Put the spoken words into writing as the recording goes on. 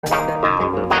Good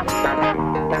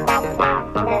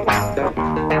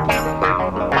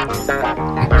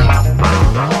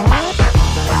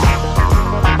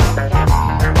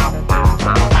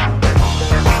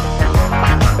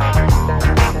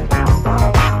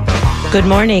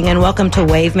morning and welcome to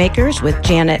Wave Makers with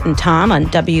Janet and Tom on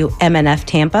WMNF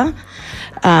Tampa.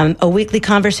 A weekly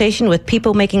conversation with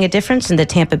people making a difference in the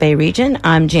Tampa Bay region.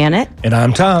 I'm Janet. And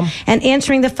I'm Tom. And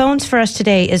answering the phones for us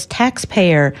today is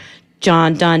taxpayer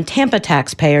John Dunn, Tampa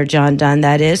taxpayer John Dunn,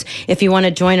 that is. If you want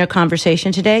to join our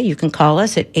conversation today, you can call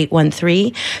us at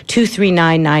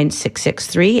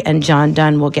 813-239-9663, and John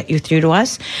Dunn will get you through to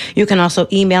us. You can also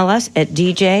email us at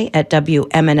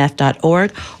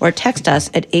dj@wmnf.org or text us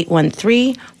at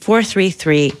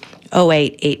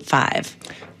 813-433-0885.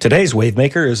 Today's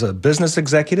Wavemaker is a business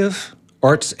executive,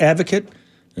 arts advocate,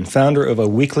 and founder of a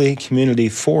weekly community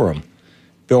forum.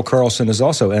 Bill Carlson is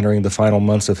also entering the final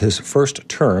months of his first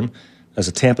term as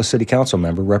a Tampa City Council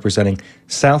member representing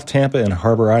South Tampa and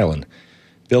Harbor Island.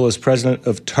 Bill is president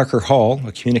of Tucker Hall,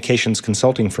 a communications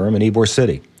consulting firm in Ybor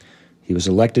City. He was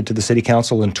elected to the City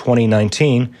Council in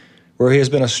 2019, where he has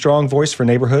been a strong voice for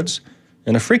neighborhoods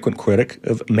and a frequent critic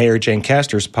of Mayor Jane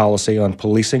Castor's policy on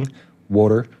policing,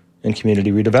 water, and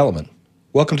community redevelopment.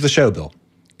 Welcome to the show, Bill.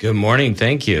 Good morning.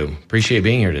 Thank you. Appreciate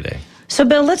being here today. So,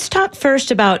 Bill, let's talk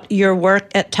first about your work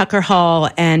at Tucker Hall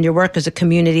and your work as a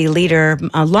community leader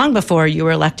long before you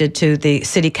were elected to the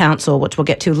City Council, which we'll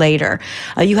get to later.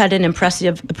 You had an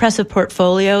impressive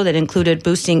portfolio that included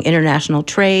boosting international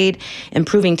trade,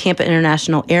 improving Tampa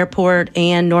International Airport,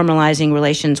 and normalizing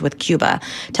relations with Cuba.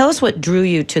 Tell us what drew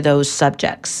you to those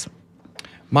subjects.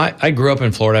 I grew up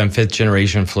in Florida. I'm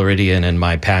fifth-generation Floridian, and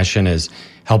my passion is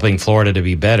helping Florida to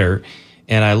be better.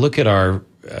 And I look at our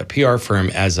PR firm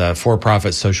as a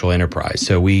for-profit social enterprise.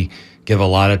 So we give a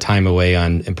lot of time away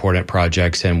on important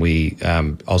projects, and we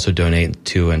also donate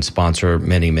to and sponsor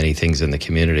many, many things in the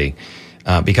community.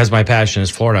 Because my passion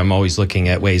is Florida, I'm always looking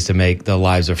at ways to make the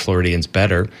lives of Floridians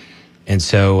better. And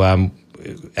so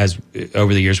as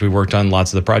over the years, we worked on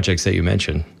lots of the projects that you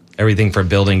mentioned. Everything from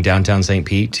building downtown St.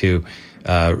 Pete to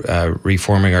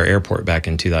reforming our airport back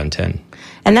in 2010.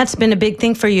 And that's been a big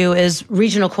thing for you, is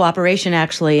regional cooperation,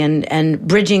 actually, and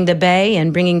bridging the Bay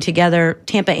and bringing together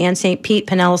Tampa and St. Pete,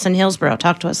 Pinellas, and Hillsborough.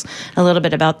 Talk to us a little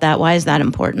bit about that. Why is that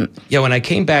important? Yeah, when I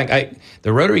came back,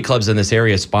 the Rotary clubs in this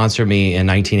area sponsored me in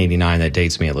 1989. That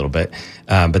dates me a little bit.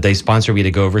 But they sponsored me to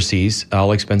go overseas,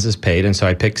 all expenses paid. And so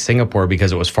I picked Singapore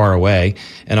because it was far away,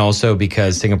 and also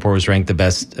because Singapore was ranked the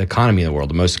best economy in the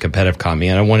world, the most competitive economy.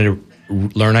 And I wanted to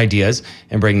learn ideas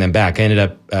and bring them back. I ended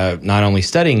up not only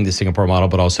studying the Singapore model,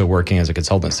 but also working as a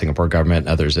consultant, Singapore government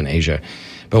and others in Asia.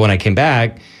 But when I came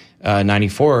back,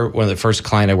 94, one of the first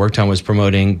client I worked on was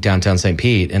promoting downtown St.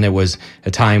 Pete. And it was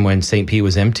a time when St. Pete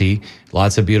was empty,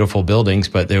 lots of beautiful buildings,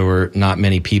 but there were not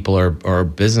many people or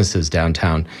businesses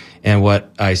downtown. And what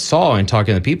I saw in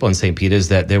talking to the people in St. Pete is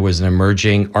that there was an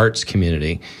emerging arts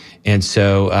community. And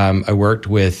so I worked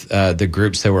with the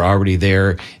groups that were already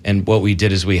there, and what we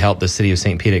did is we helped the city of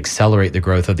St. Pete accelerate the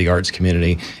growth of the arts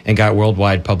community and got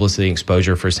worldwide publicity and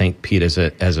exposure for St. Pete as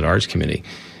an arts community.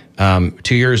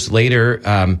 2 years later,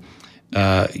 a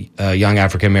young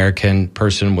African-American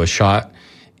person was shot,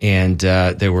 and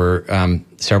there were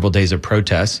several days of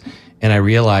protests. And I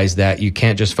realized that you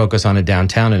can't just focus on a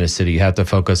downtown in a city. You have to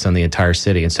focus on the entire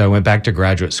city. And so I went back to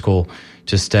graduate school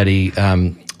to study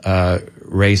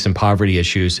race and poverty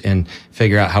issues and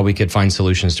figure out how we could find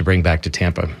solutions to bring back to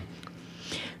Tampa.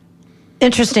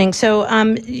 Interesting. So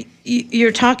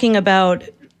you're talking about,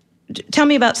 tell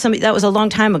me about that was a long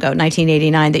time ago,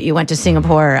 1989, that you went to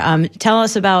Singapore. Tell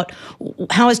us about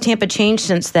how has Tampa changed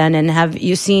since then, and have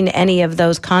you seen any of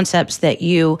those concepts that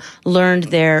you learned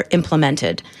there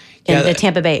implemented in the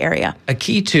Tampa Bay area? A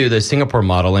key to the Singapore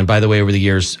model, and by the way, over the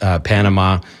years,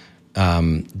 Panama,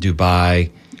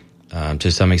 Dubai,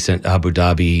 to some extent, Abu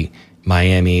Dhabi,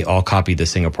 Miami, all copied the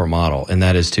Singapore model, and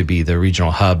that is to be the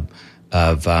regional hub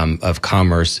of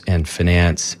commerce and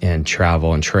finance and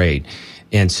travel and trade.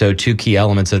 And so two key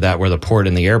elements of that were the port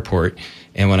and the airport.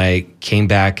 And when I came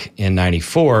back in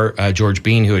 94, George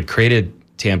Bean, who had created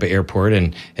Tampa Airport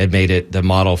and had made it the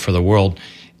model for the world,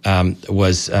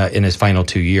 was in his final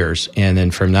 2 years. And then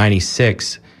from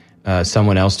 96,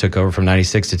 someone else took over from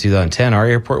 96 to 2010. Our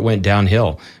airport went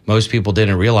downhill. Most people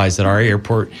didn't realize that our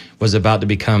airport was about to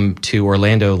become to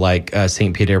Orlando like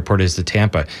St. Pete Airport is to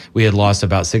Tampa. We had lost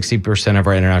about 60% of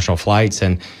our international flights,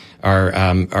 and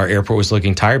our airport was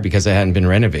looking tired because it hadn't been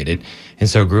renovated. And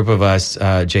so a group of us,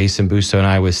 Jason Busto and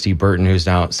I with Steve Burton, who's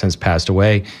now since passed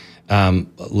away,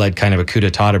 led kind of a coup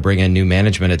d'etat to bring in new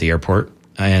management at the airport.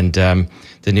 And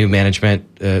the new management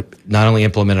not only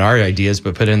implemented our ideas,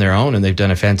 but put in their own, and they've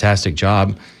done a fantastic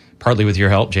job, partly with your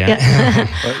help, Janet. Yeah.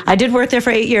 I did work there for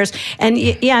 8 years. And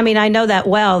yeah, I mean, I know that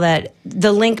well, that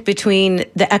the link between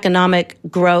the economic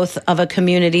growth of a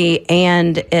community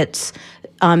and its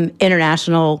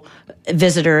international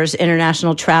visitors,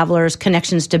 international travelers,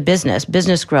 connections to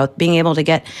business growth, being able to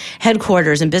get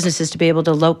headquarters and businesses to be able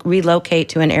to relocate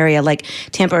to an area like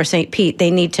Tampa or St. Pete. They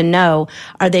need to know,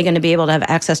 are they going to be able to have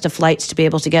access to flights to be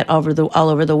able to get all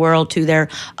over the world to their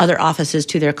other offices,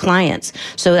 to their clients.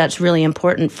 So that's really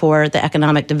important for the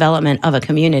economic development of a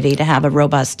community to have a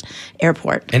robust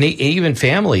airport. And even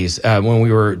families, when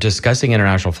we were discussing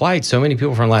international flights, so many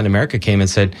people from Latin America came and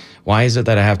said, why is it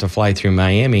that I have to fly through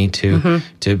Miami to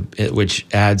which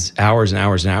adds hours and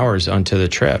hours and hours onto the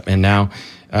trip? And now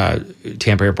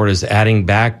Tampa Airport has added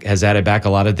back a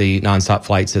lot of the nonstop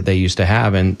flights that they used to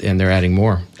have, and they're adding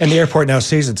more. And the airport now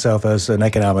sees itself as an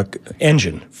economic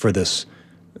engine for this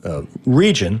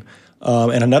region.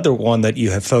 And another one that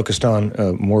you have focused on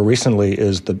more recently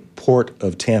is the Port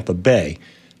of Tampa Bay,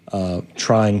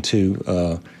 trying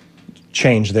to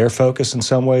change their focus in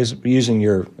some ways using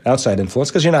your outside influence,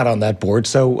 because you're not on that board.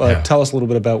 So tell us a little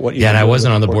bit about what you. Yeah, and I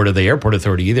wasn't on the board of the airport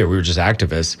authority either. We were just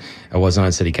activists. I wasn't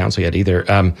on city council yet either.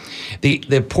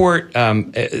 The port,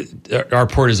 our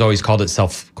port has always called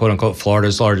itself, quote unquote,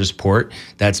 Florida's largest port.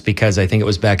 That's because I think it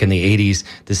was back in the 80s,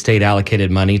 the state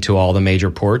allocated money to all the major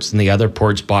ports, and the other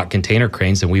ports bought container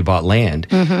cranes, and we bought land.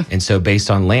 And so based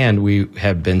on land, we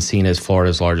have been seen as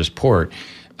Florida's largest port.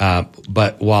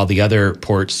 But while the other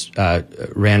ports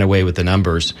ran away with the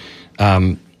numbers,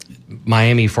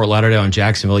 Miami, Fort Lauderdale, and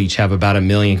Jacksonville each have about 1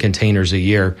 million containers a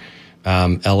year.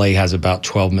 LA has about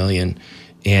 12 million.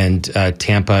 And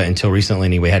Tampa, until recently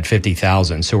anyway, had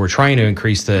 50,000. So we're trying to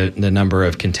increase the number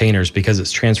of containers because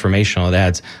it's transformational. It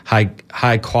adds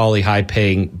high quality, high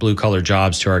paying, blue collar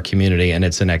jobs to our community, and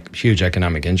it's a huge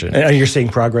economic engine. And you're seeing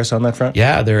progress on that front?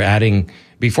 Yeah, they're adding.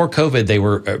 Before COVID, they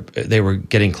were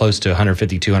getting close to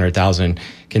 150, 200,000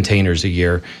 containers a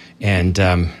year, and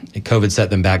COVID set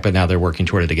them back, but now they're working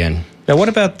toward it again. Now, what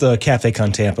about the Cafe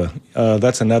Con Tampa?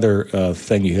 That's another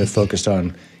thing you have focused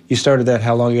on. You started that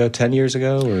how long ago? 10 years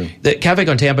ago? Or? The Cafe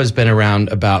Con Tampa has been around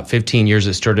about 15 years.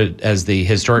 It started as the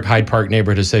Historic Hyde Park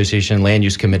Neighborhood Association Land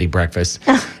Use Committee breakfast.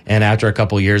 And after a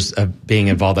couple of years of being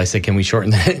involved, I said, can we shorten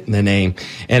the name?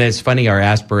 And it's funny, our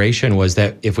aspiration was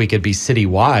that if we could be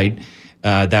citywide,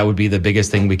 that would be the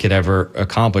biggest thing we could ever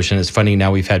accomplish. And it's funny,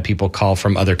 now we've had people call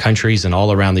from other countries and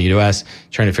all around the U.S.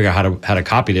 trying to figure out how to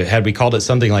copy it. Had we called it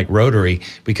something like Rotary,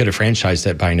 we could have franchised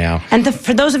it by now. And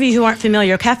for those of you who aren't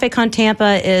familiar, Cafe Con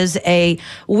Tampa is a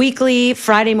weekly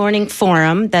Friday morning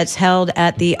forum that's held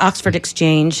at the Oxford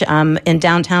Exchange in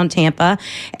downtown Tampa.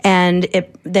 And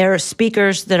there are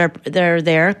speakers that are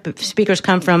there. Speakers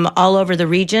come from all over the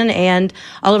region and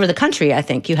all over the country, I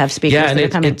think. You have speakers that are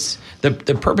coming. It's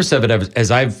the purpose of it, as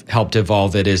I've helped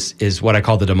evolve it, is what I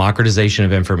call the democratization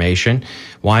of information.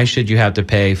 Why should you have to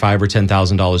pay $5,000 or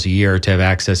 $10,000 a year to have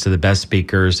access to the best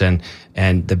speakers and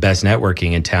the best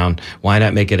networking in town? Why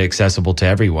not make it accessible to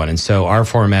everyone? And so our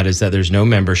format is that there's no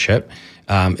membership.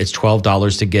 It's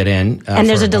 $12 to get in. And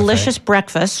there's a delicious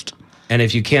breakfast. And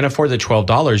if you can't afford the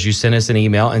 $12, you send us an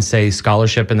email and say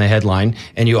scholarship in the headline,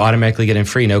 and you automatically get in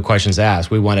free, no questions asked.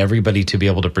 We want everybody to be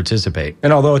able to participate.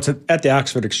 And although it's at the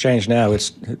Oxford Exchange now,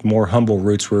 it's more humble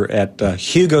roots. We're at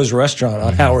Hugo's Restaurant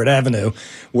on Howard Avenue,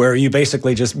 where you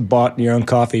basically just bought your own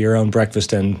coffee, your own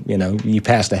breakfast, and you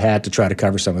passed a hat to try to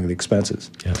cover some of the expenses.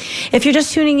 Yeah. If you're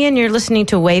just tuning in, you're listening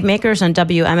to Wavemakers on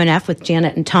WMNF with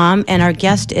Janet and Tom, and our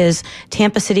guest is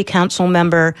Tampa City Council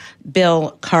member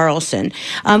Bill Carlson.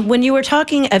 When you were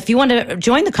talking, if you want to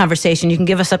join the conversation, you can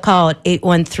give us a call at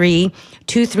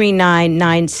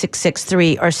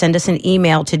 813-239-9663 or send us an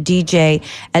email to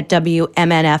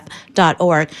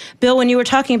dj@wmnf.org. Bill, when you were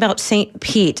talking about St.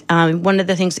 Pete, one of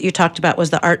the things that you talked about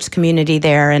was the arts community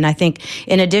there. And I think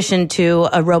in addition to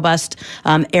a robust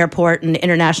airport and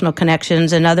international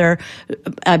connections and other,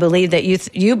 I believe that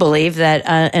you believe that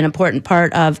an important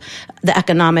part of the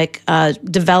economic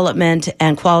development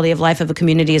and quality of life of a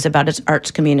community is about its arts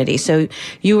community. So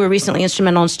you were recently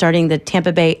instrumental in starting the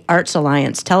Tampa Bay Arts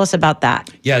Alliance. Tell us about that.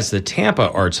 Yeah, it's the Tampa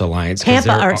Arts Alliance.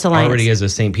 Tampa Arts Alliance. Already is a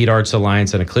St. Pete Arts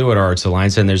Alliance and a Clearwater Arts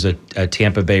Alliance, and there's a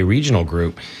Tampa Bay regional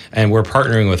group, and we're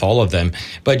partnering with all of them.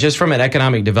 But just from an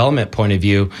economic development point of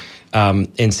view,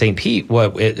 in St. Pete,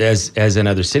 as in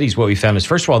other cities, what we found is,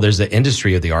 first of all, there's the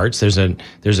industry of the arts. There's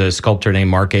a sculptor named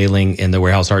Mark Ailing in the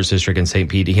Warehouse Arts District in St.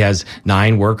 Pete. He has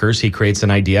 9 workers. He creates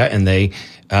an idea, and they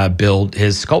build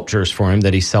his sculptures for him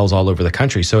that he sells all over the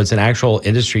country. So it's an actual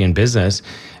industry and business.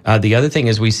 The other thing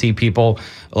is we see people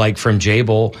like from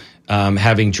Jable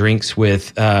having drinks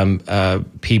with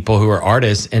people who are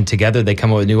artists, and together they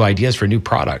come up with new ideas for new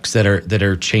products that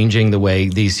are changing the way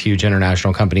these huge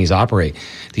international companies operate.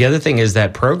 The other thing is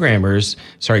that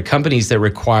companies that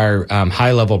require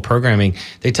high-level programming,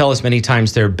 they tell us many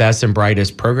times their best and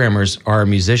brightest programmers are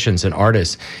musicians and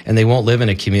artists, and they won't live in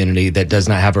a community that does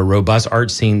not have a robust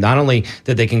art scene, not only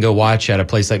that they can go watch at a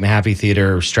place like Mahaffey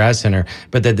Theater or Strass Center,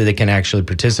 but that they can actually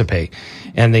participate.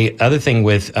 And the other thing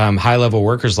with high-level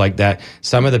workers like that,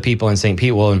 some of the people in St.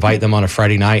 Pete will invite them on a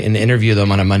Friday night and interview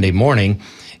them on a Monday morning.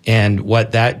 And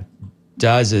what that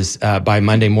does is by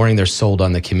Monday morning, they're sold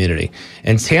on the community.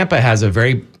 And Tampa has a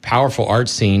very powerful art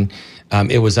scene.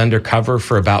 It was undercover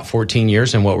for about 14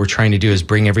 years. And what we're trying to do is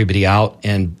bring everybody out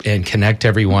and connect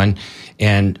everyone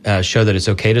and show that it's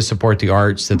okay to support the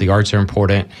arts, that the arts are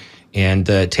important. And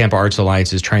the Tampa Arts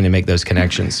Alliance is trying to make those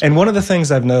connections. And one of the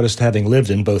things I've noticed, having lived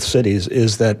in both cities,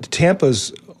 is that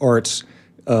Tampa's arts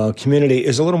community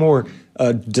is a little more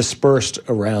dispersed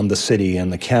around the city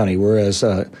and the county, whereas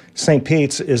St.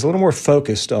 Pete's is a little more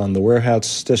focused on the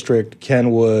Warehouse District,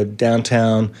 Kenwood,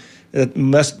 downtown. It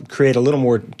must create a little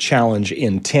more challenge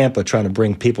in Tampa trying to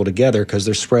bring people together because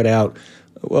they're spread out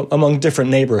among different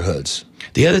neighborhoods.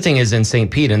 The other thing is in St.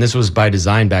 Pete, and this was by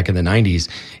design back in the 90s,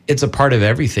 it's a part of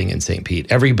everything in St. Pete.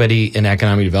 Everybody in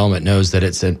economic development knows that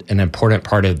it's an important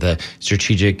part of the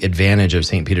strategic advantage of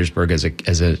St. Petersburg as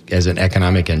an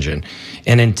economic engine.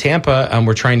 And in Tampa,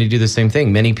 we're trying to do the same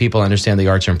thing. Many people understand the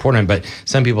arts are important, but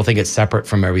some people think it's separate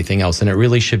from everything else, and it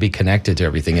really should be connected to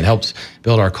everything. It helps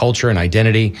build our culture and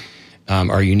identity,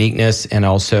 our uniqueness, and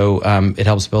also it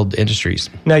helps build industries.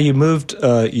 Now, you moved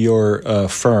your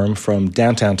firm from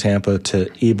downtown Tampa to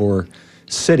Ybor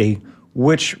City,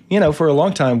 which, for a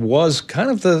long time was kind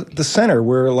of the center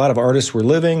where a lot of artists were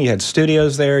living. You had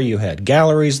studios there, you had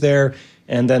galleries there,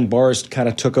 and then bars kind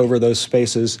of took over those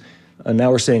spaces.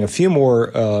 Now we're seeing a few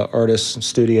more artists'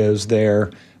 studios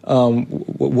there.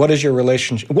 What is your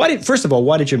relationship? First of all,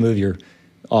 why did you move your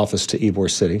office to Ybor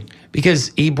City?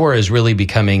 Because Ybor is really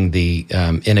becoming the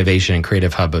innovation and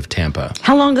creative hub of Tampa.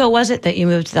 How long ago was it that you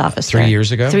moved to the office? 3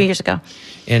 years ago. 3 years ago.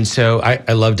 And so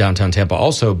I love downtown Tampa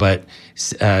also, but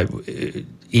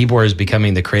Ybor is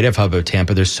becoming the creative hub of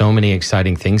Tampa. There's so many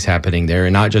exciting things happening there,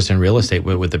 and not just in real estate,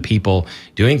 but with the people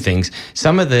doing things.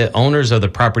 Some of the owners of the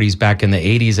properties back in the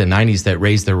 80s and 90s that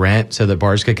raised the rent so that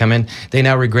bars could come in, they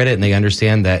now regret it, and they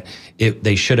understand that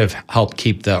they should have helped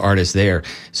keep the artists there.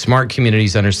 Smart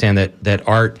communities understand that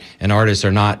art and artists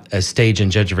are not a stage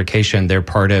in gentrification. They're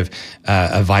part of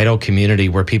a vital community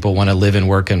where people want to live and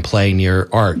work and play near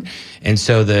art. And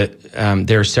so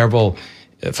there are several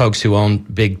folks who own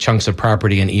big chunks of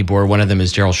property in Ybor. One of them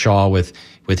is Gerald Shaw with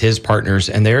his partners,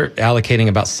 and they're allocating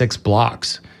about 6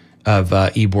 blocks of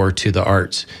Ybor to the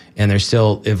arts, and they're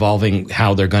still evolving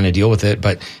how they're going to deal with it.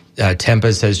 But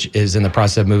Tempest is in the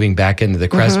process of moving back into the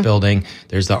Crest building.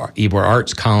 There's the Ybor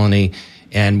Arts Colony.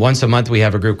 And once a month, we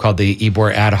have a group called the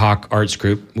Ybor Ad Hoc Arts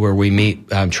Group, where we meet,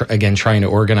 again, trying to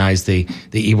organize the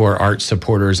Ybor art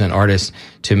supporters and artists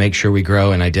to make sure we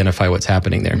grow and identify what's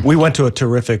happening there. We went to a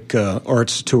terrific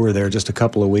arts tour there just a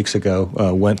couple of weeks ago,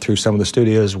 went through some of the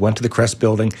studios, went to the Crest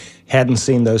building, hadn't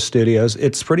seen those studios.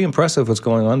 It's pretty impressive what's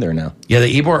going on there now. Yeah,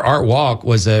 the Ybor Art Walk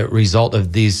was a result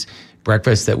of these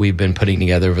breakfasts that we've been putting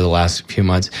together over the last few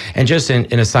months. And just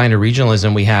in a sign of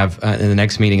regionalism, we have in the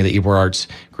next meeting of the Ybor Arts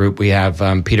Group, we have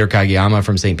Peter Kageyama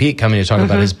from St. Pete coming to talk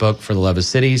about his book, For the Love of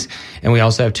Cities. And we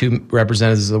also have 2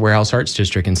 representatives of the Warehouse Arts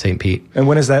District in St. Pete. And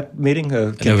when is that meeting?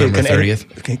 November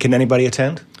 30th. Can anybody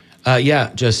attend?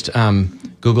 Yeah, just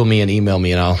Google me and email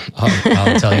me, and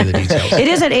I'll tell you the details. It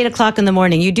is at 8 o'clock in the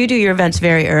morning. You do your events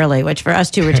very early, which for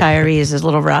us 2 retirees is a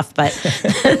little rough, but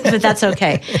but that's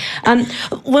okay.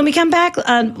 When we come back,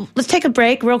 let's take a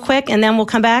break real quick, and then we'll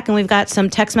come back, and we've got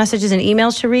some text messages and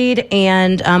emails to read,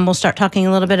 and we'll start talking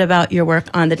a little bit about your work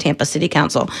on the Tampa City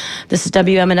Council. This is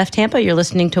WMNF Tampa. You're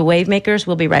listening to Wavemakers.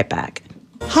 We'll be right back.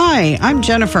 Hi, I'm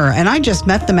Jennifer, and I just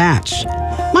met the match.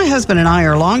 My husband and I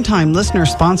are longtime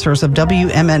listener-sponsors of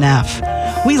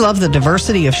WMNF. We love the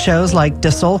diversity of shows like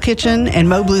The Soul Kitchen and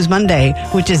Mo Blues Monday,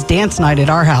 which is dance night at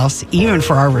our house, even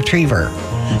for our retriever.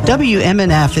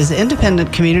 WMNF is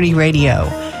independent community radio,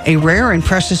 a rare and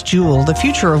precious jewel, the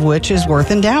future of which is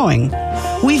worth endowing.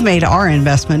 We've made our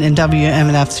investment in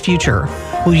WMNF's future.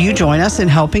 Will you join us in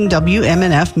helping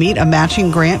WMNF meet a matching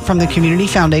grant from the Community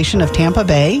Foundation of Tampa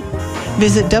Bay?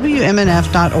 Visit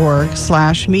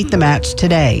WMNF.org/meetthematch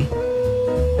today.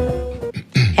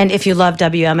 And if you love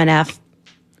WMNF,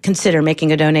 consider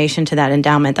making a donation to that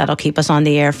endowment. That'll keep us on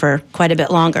the air for quite a bit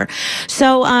longer.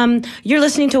 So you're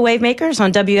listening to Wavemakers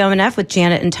on WMNF with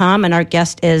Janet and Tom, and our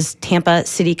guest is Tampa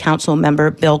City Council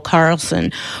member Bill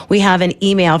Carlson. We have an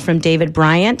email from David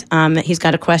Bryant. He's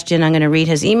got a question. I'm going to read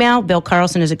his email. Bill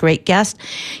Carlson is a great guest.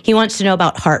 He wants to know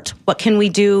about HART. What can we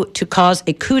do to cause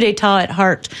a coup d'etat at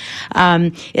HART?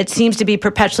 It seems to be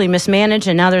perpetually mismanaged,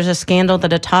 and now there's a scandal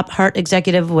that a top HART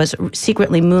executive was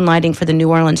secretly moonlighting for the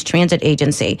New Orleans Transit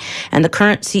Agency. And the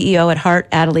current CEO at HART,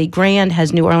 Adelie Grand,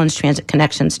 has New Orleans Transit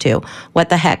connections too. What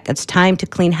the heck? It's time to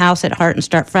clean house at HART and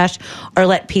start fresh, or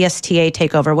let PSTA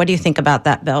take over. What do you think about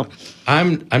that, Bill?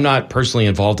 I'm not personally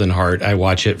involved in HART. I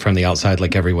watch it from the outside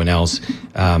like everyone else.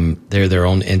 They're their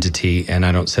own entity, and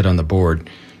I don't sit on the board.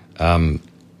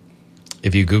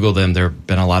 If you Google them, there have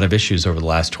been a lot of issues over the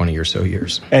last 20 or so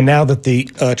years. And now that the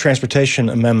transportation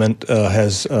amendment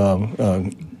has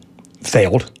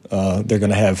failed, they're going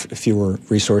to have fewer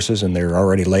resources, and they're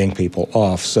already laying people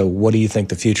off. So what do you think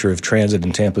the future of transit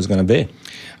in Tampa is going to be?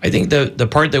 I think the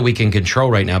part that we can control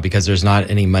right now, because there's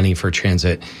not any money for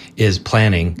transit, is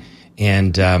planning.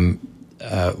 And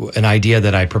an idea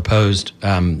that I proposed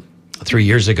 3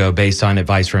 years ago based on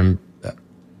advice from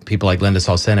people like Linda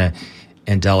Salsena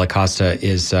and Della Costa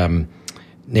is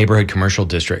neighborhood commercial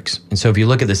districts. And so if you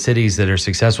look at the cities that are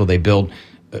successful, they build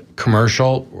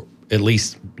commercial, at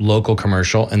least local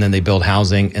commercial, and then they build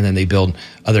housing, and then they build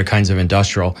other kinds of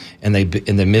industrial, and they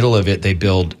in the middle of it they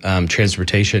build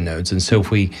transportation nodes. And so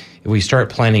if we start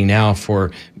planning now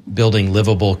for building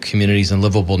livable communities and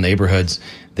livable neighborhoods,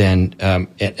 then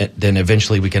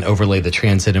eventually we can overlay the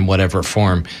transit in whatever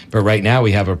form. But right now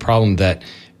we have a problem that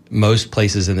most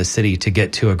places in the city, to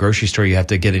get to a grocery store, you have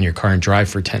to get in your car and drive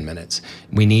for 10 minutes.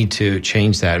 We need to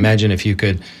change that. Imagine if you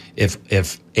could, if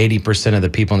 80% of the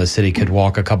people in the city could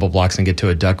walk a couple blocks and get to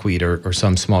a duckweed or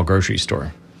some small grocery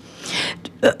store.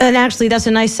 And actually, that's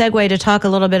a nice segue to talk a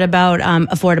little bit about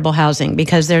affordable housing,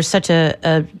 because there's such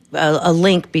a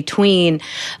link between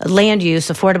land use,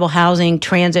 affordable housing,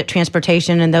 transit,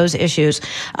 transportation, and those issues.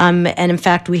 And in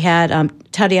fact, we had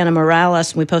Tatiana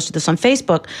Morales, and we posted this on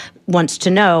Facebook, wants to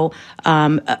know,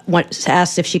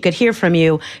 asked if she could hear from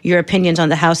you, your opinions on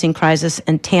the housing crisis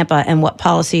in Tampa and what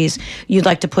policies you'd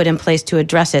like to put in place to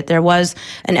address it. There was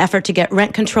an effort to get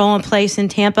rent control in place in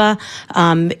Tampa.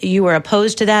 You were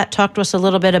opposed to that. Talk to us a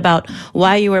little bit about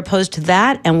why you were opposed to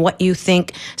that and what you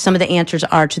think some of the answers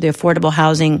are to the affordable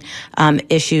housing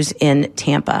issues in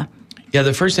Tampa. Yeah,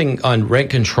 the first thing on rent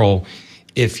control,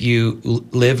 if you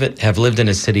have lived in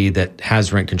a city that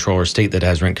has rent control or state that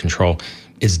has rent control,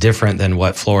 is different than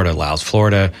what Florida allows.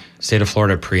 State of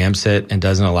Florida preempts it and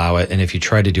doesn't allow it, and if you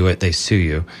try to do it, they sue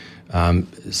you.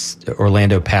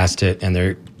 Orlando passed it, and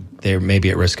they're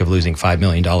maybe at risk of losing $5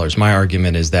 million. My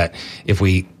argument is that if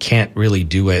we can't really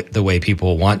do it the way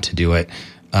people want to do it,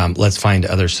 let's find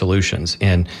other solutions.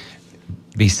 And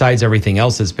besides everything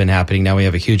else that's been happening, now we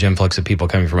have a huge influx of people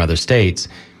coming from other states.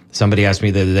 Somebody asked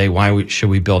me the other day, why should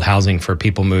we build housing for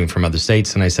people moving from other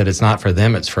states? And I said, it's not for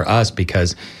them, it's for us,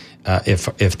 because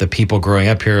if the people growing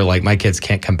up here, like my kids,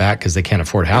 can't come back because they can't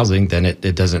afford housing, then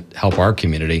it doesn't help our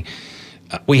community.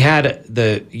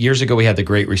 Years ago, we had the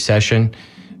Great Recession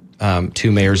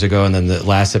 2 mayors ago, and then the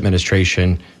last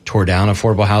administration tore down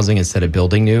affordable housing instead of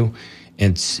building new,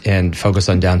 and focused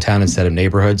on downtown instead of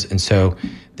neighborhoods. And so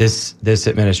this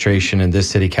administration and this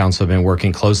city council have been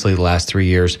working closely the last 3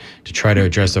 years to try to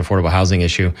address the affordable housing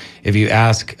issue. If you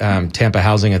ask Tampa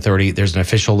Housing Authority, there's an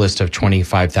official list of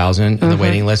 25,000 on the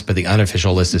waiting list, but the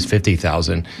unofficial list is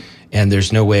 50,000. And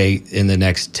there's no way in the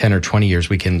next 10 or 20 years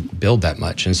we can build that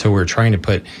much. And so we're trying to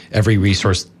put every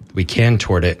resource we can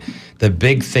toward it. The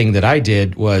big thing that I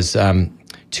did was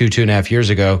 2.5 years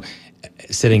ago,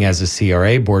 sitting as a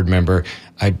CRA board member,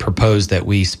 I proposed that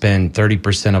we spend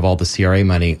 30% of all the CRA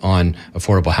money on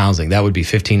affordable housing. That would be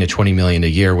 $15 to $20 million a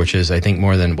year, which is, I think,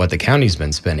 more than what the county's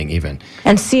been spending even.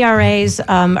 And CRAs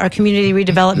are community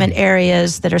redevelopment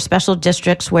areas that are special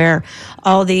districts where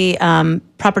all the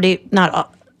property,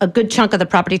 not a good chunk of the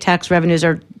property tax revenues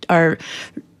are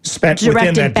spent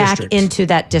directed back district. Into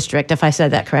that district, if I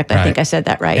said that correct. Right. I think I said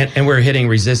that right. And we're hitting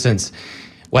resistance.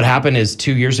 What happened is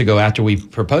 2 years ago, after we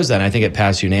proposed that, and I think it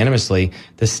passed unanimously,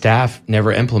 the staff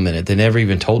never implemented. They never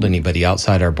even told anybody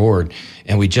outside our board.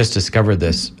 And we just discovered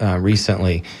this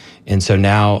recently. And so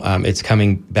now it's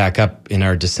coming back up in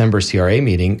our December CRA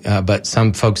meeting. But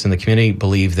some folks in the community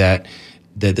believe that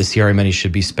that the CRA money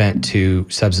should be spent to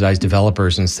subsidize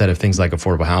developers instead of things like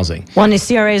affordable housing. Well, and the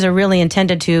CRAs are really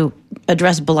intended to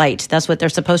address blight. That's what they're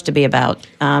supposed to be about.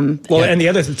 And the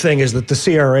other thing is that the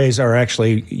CRAs are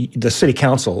actually, the city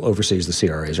council oversees the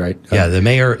CRAs, right? Yeah, the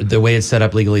mayor, the way it's set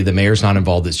up legally, the mayor's not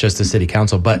involved. It's just the city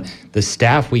council. But the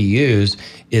staff we use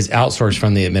is outsourced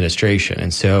from the administration.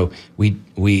 And so we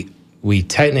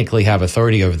technically have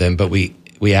authority over them, but we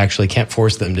actually can't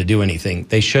force them to do anything.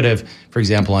 They should have, for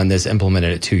example, on this,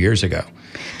 implemented it 2 years ago.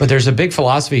 But there's a big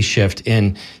philosophy shift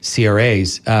in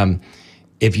CRAs.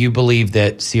 If you believe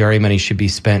that CRA money should be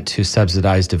spent to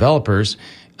subsidize developers,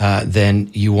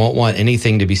 then you won't want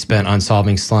anything to be spent on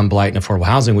solving slum, blight, and affordable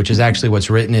housing, which is actually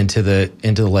what's written into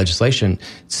the legislation.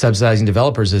 Subsidizing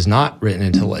developers is not written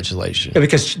into the legislation. Yeah,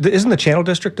 because isn't the Channel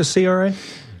District a CRA?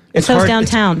 It's hard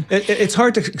downtown. It's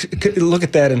hard to look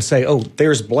at that and say, oh,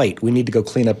 there's blight. We need to go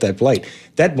clean up that blight.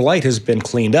 That blight has been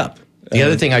cleaned up. The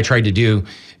other thing I tried to do,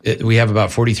 we have about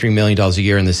 $43 million a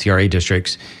year in the CRA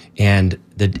districts, and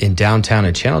in downtown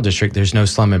and Channel District, there's no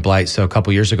slum and blight. So a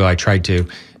couple years ago, I tried to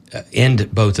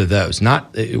end both of those.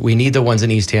 We need the ones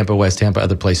in East Tampa, West Tampa,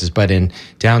 other places, but in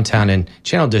downtown and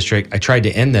Channel District, I tried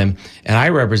to end them. And I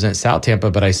represent South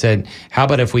Tampa, but I said, how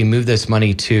about if we move this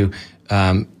money to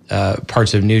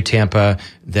parts of New Tampa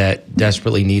that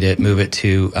desperately need it, move it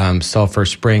to Sulphur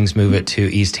Springs, move it to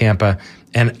East Tampa.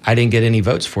 And I didn't get any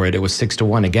votes for it. It was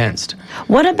 6-1 against.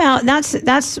 What about,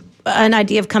 that's an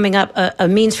idea of coming up, a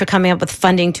means for coming up with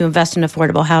funding to invest in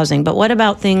affordable housing. But what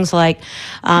about things like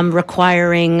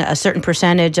requiring a certain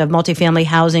percentage of multifamily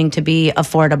housing to be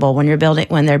affordable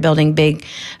when they're building big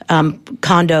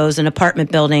condos and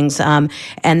apartment buildings, and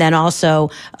then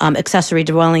also accessory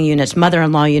dwelling units,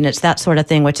 mother-in-law units, that sort of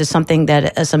thing, which is something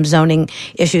that some zoning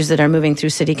issues that are moving through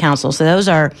city council. So those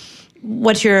are.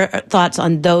 What's your thoughts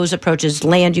on those approaches,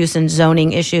 land use and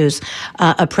zoning issues,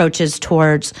 approaches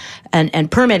towards,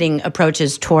 and permitting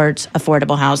approaches towards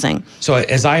affordable housing? So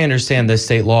as I understand the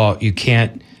state law, you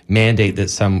can't mandate that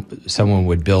someone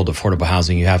would build affordable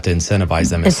housing. You have to incentivize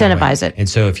them. Incentivize it. And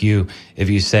so if you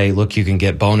say, look, you can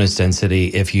get bonus density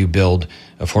if you build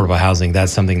affordable housing,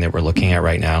 that's something that we're looking at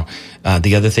right now.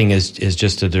 The other thing is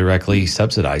just to directly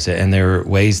subsidize it, and there are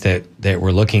ways that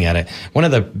we're looking at it. One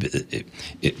of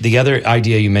the other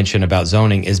idea you mentioned about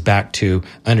zoning is back to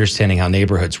understanding how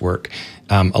neighborhoods work.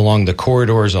 Along the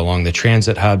corridors, along the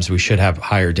transit hubs, we should have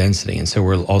higher density, and so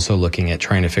we're also looking at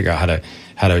trying to figure out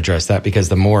how to address that, because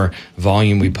the more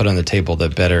volume we put on the table, the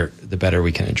better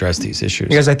we can address these issues.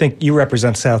 Because I think you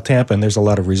represent South Tampa, and there's a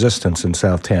lot of resistance in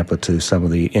South Tampa to some of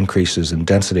the increases in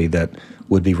density that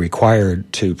would be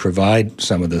required to provide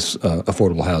some of this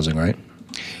affordable housing, right?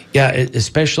 Yeah,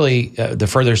 especially the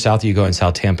further south you go in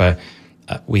South Tampa,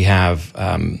 we have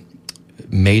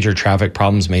major traffic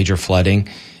problems, major flooding,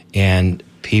 and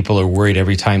people are worried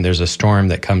every time there's a storm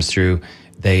that comes through.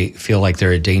 They feel like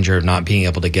they're in danger of not being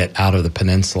able to get out of the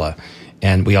peninsula.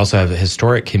 And we also have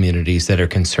historic communities that are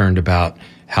concerned about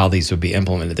how these would be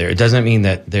implemented there. It doesn't mean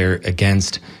that they're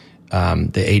against the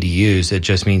ADUs. It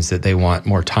just means that they want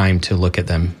more time to look at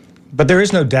them. But there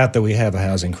is no doubt that we have a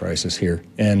housing crisis here,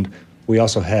 and we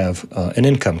also have an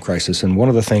income crisis. And one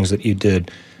of the things that you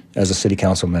did as a city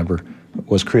council member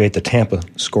was create the Tampa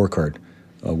scorecard,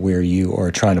 where you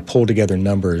are trying to pull together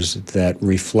numbers that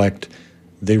reflect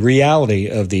the reality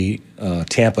of the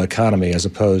Tampa economy as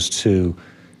opposed to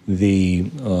the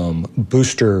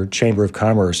booster Chamber of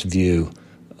Commerce view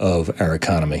of our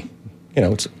economy. You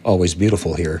know, it's always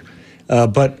beautiful here,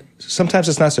 but sometimes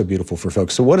it's not so beautiful for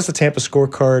folks. So what is the Tampa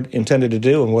scorecard intended to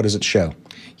do, and what does it show?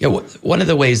 Yeah, one of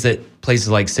the ways that places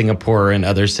like Singapore and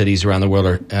other cities around the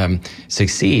world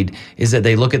succeed is that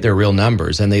they look at their real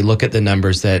numbers, and they look at the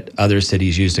numbers that other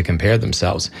cities use to compare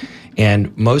themselves.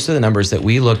 And most of the numbers that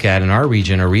we look at in our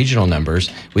region are regional numbers.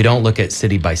 We don't look at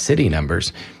city-by-city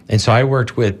numbers. And so I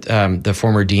worked with the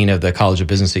former dean of the College of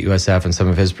Business at USF and some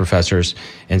of his professors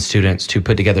and students to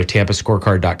put together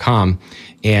TampaScorecard.com.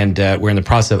 And we're in the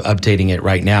process of updating it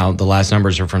right now. The last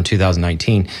numbers are from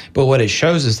 2019. But what it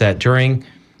shows is that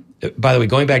by the way,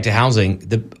 going back to housing,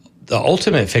 the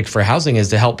ultimate fix for housing is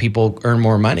to help people earn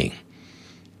more money.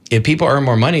 If people earn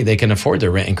more money, they can afford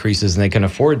their rent increases and they can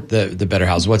afford the better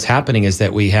houses. What's happening is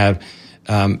that we have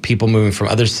people moving from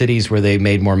other cities where they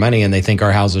made more money and they think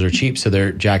our houses are cheap, so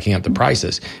they're jacking up the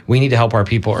prices. We need to help our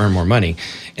people earn more money.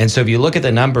 And so if you look at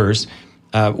the numbers,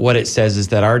 what it says is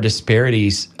that our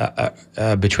disparities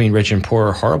between rich and poor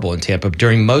are horrible in Tampa.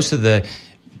 During most of the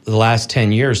last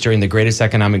 10 years, during the greatest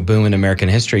economic boom in American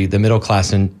history, the middle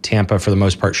class in Tampa, for the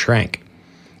most part, shrank.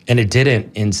 And it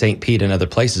didn't in St. Pete and other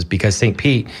places, because St.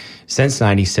 Pete, since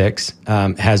 96,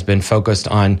 has been focused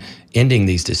on ending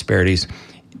these disparities.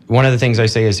 one of the things I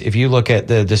say is if you look at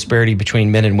the disparity between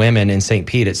men and women in St.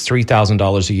 Pete, it's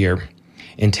 $3,000 a year.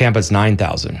 In Tampa, it's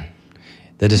 $9,000.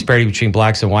 The disparity between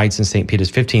blacks and whites in St. Pete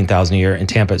is $15,000 a year. In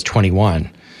Tampa, it's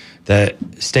 $21,000. The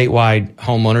statewide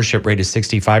home ownership rate is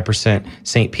 65%.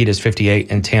 St. Pete is 58%,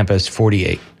 and Tampa is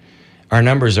 48%. Our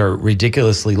numbers are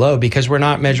ridiculously low because we're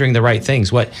not measuring the right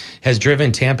things. What has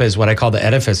driven Tampa is what I call the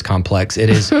edifice complex. It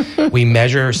is, we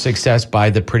measure success by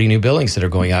the pretty new buildings that are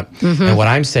going up. And what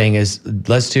I'm saying is,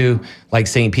 let's do like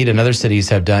St. Pete and other cities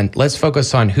have done. Let's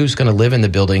focus on who's going to live in the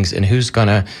buildings and who's going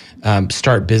to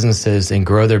start businesses and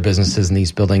grow their businesses in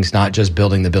these buildings, not just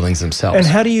building the buildings themselves. And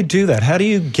how do you do that? How do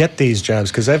you get these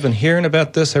jobs? Because I've been hearing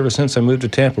about this ever since I moved to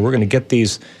Tampa. We're going to get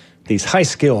these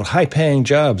high-skilled, high-paying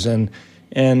jobs, and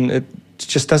it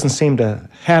just doesn't seem to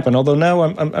happen. Although now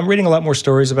I'm reading a lot more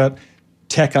stories about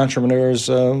tech entrepreneurs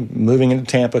moving into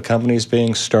Tampa, companies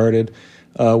being started.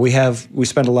 We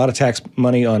spend a lot of tax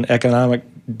money on economic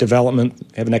development.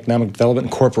 We have an economic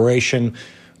development corporation.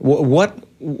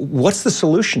 What's the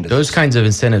solution to this? Those kinds of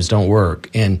incentives don't work.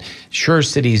 And sure,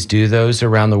 cities do those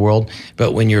around the world,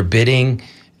 but when you're bidding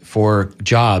for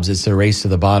jobs, it's a race to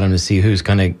the bottom to see who's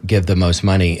going to give the most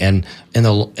money. And in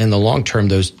the long term,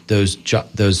 those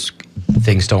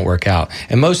things don't work out.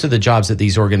 And most of the jobs that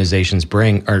these organizations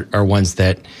bring are ones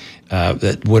that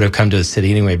would have come to the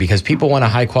city anyway, because people want a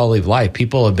high quality of life.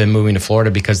 People have been moving to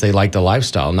Florida because they like the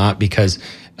lifestyle, not because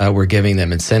we're giving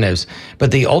them incentives. But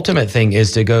the ultimate thing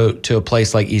is to go to a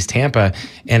place like East Tampa,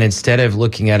 and instead of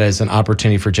looking at it as an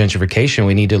opportunity for gentrification,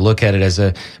 we need to look at it as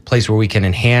a place where we can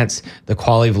enhance the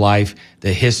quality of life,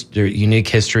 the unique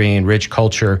history and rich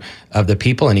culture of the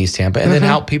people in East Tampa, and then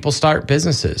help people start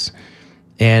businesses.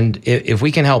 And if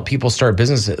we can help people start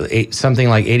businesses, something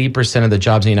like 80% of the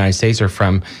jobs in the United States are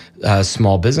from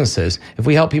small businesses. If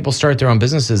we help people start their own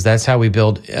businesses, that's how we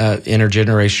build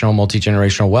intergenerational,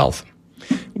 multi-generational wealth.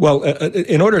 Well,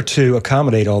 in order to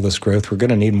accommodate all this growth, we're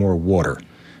going to need more water.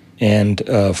 And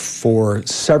for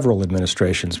several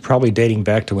administrations, probably dating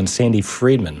back to when Sandy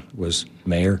Friedman was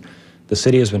mayor, the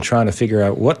city has been trying to figure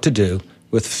out what to do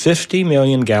with 50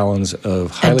 million gallons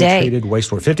of highly treated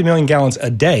wastewater. 50 million gallons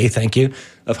a day, thank you,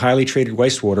 of highly treated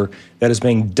wastewater that is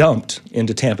being dumped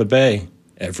into Tampa Bay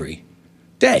every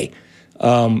day.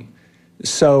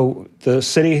 So the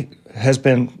city has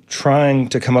been trying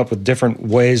to come up with different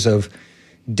ways of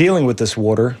dealing with this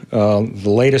water. The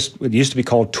latest, it used to be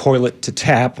called Toilet to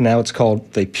Tap. Now it's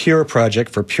called the PURE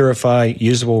Project for Purify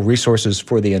Usable Resources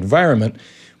for the Environment,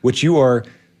 which you are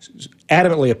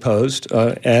adamantly opposed,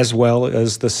 as well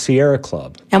as the Sierra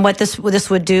Club. And what this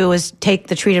would do is take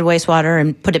the treated wastewater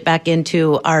and put it back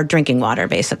into our drinking water,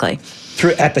 basically.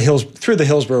 Through the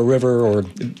Hillsborough River,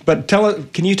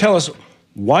 can you tell us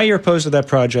why you're opposed to that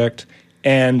project,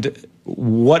 and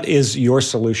what is your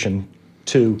solution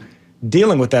to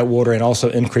dealing with that water and also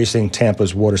increasing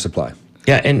Tampa's water supply?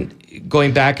 Yeah, and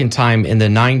going back in time in the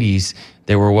 90s,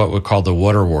 there were what we call the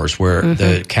water wars, where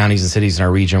the counties and cities in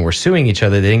our region were suing each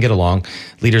other. They didn't get along.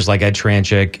 Leaders like Ed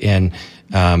Tranchik and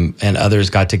others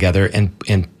got together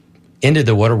and ended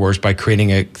the water wars by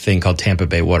creating a thing called Tampa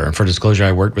Bay Water. And for disclosure,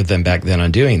 I worked with them back then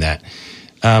on doing that.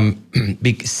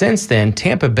 Since then,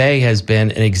 Tampa Bay has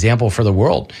been an example for the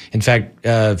world. In fact,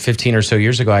 15 or so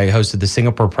years ago, I hosted the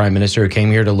Singapore Prime Minister who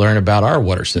came here to learn about our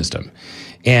water system.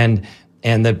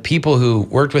 And the people who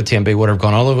worked with Tampa Bay Water have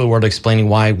gone all over the world explaining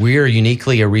why we're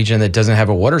uniquely a region that doesn't have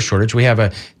a water shortage. We have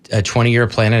a 20-year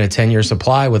plan and a 10-year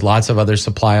supply with lots of other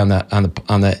supply on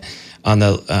the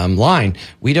line.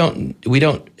 We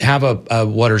don't have a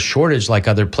water shortage like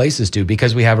other places do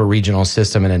because we have a regional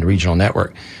system and a regional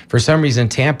network. For some reason,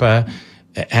 Tampa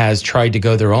has tried to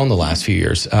go their own the last few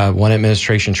years. One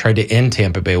administration tried to end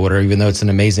Tampa Bay Water, even though it's an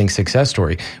amazing success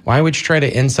story. Why would you try to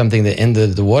end something that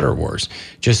ended the water wars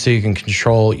just so you can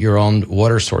control your own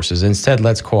water sources? Instead,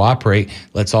 let's cooperate.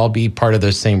 Let's all be part of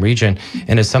the same region.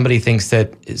 And if somebody thinks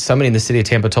that somebody in the city of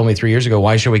Tampa told me 3 years ago,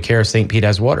 why should we care if St. Pete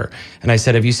has water? And I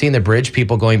said, have you seen the bridge?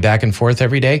 People going back and forth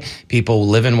every day. People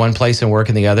live in one place and work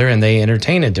in the other, and they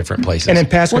entertain in different places. And in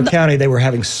Pasco County, they were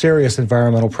having serious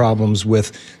environmental problems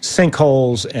with sinkholes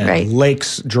and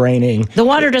lakes draining. The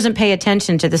water doesn't pay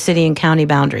attention to the city and county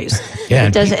boundaries.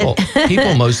 Yeah,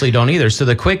 people mostly don't either. So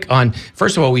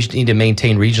first of all, we need to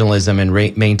maintain regionalism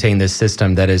and maintain this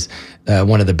system that is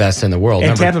one of the best in the world.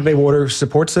 And Tampa Bay Water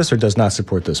supports this or does not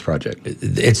support this project?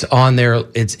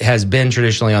 It has been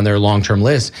traditionally on their long-term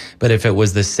list, but if it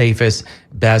was the safest,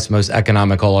 best, most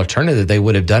economical alternative, they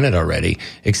would have done it already,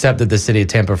 except that the city of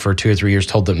Tampa for 2 or 3 years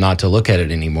told them not to look at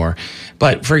it anymore.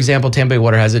 But for example, Tampa Bay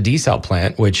Water has a desal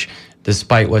plant, which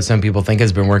despite what some people think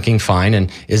has been working fine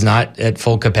and is not at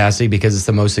full capacity because it's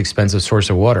the most expensive source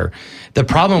of water. The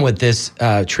problem with this,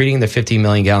 treating the 50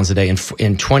 million gallons a day,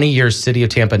 in 20 years, City of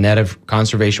Tampa net of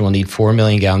conservation will need 4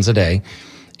 million gallons a day.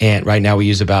 And right now we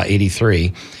use about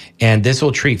 83. And this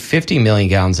will treat 50 million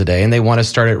gallons a day, and they want to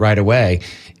start it right away.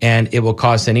 And it will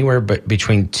cost anywhere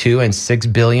between $2 and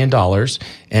 $6 billion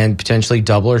and potentially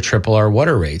double or triple our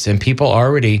water rates. And people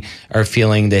already are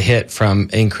feeling the hit from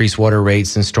increased water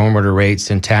rates and stormwater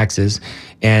rates and taxes,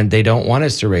 and they don't want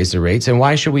us to raise the rates. And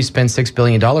why should we spend $6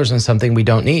 billion on something we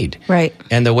don't need? Right.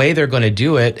 And the way they're going to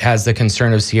do it has the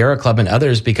concern of Sierra Club and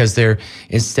others, because they're,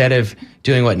 instead of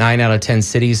doing what 9 out of 10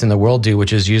 cities in the world do,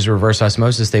 which is use reverse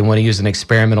osmosis, they want to use an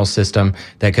experimental system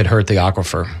that could hurt the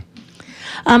aquifer.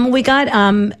 We got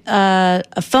a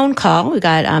phone call. We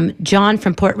got John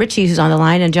from Port Richey who's on the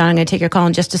line. And John, I'm going to take your call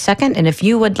in just a second. And if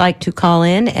you would like to call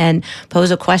in and pose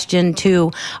a question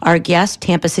to our guest,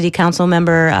 Tampa City Council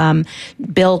member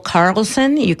Bill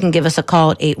Carlson, you can give us a call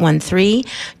at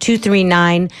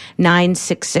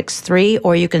 813-239-9663,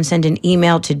 or you can send an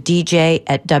email to dj@wmnf.org.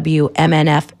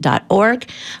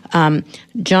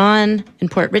 John in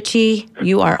Port Richey,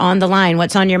 you are on the line.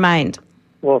 What's on your mind?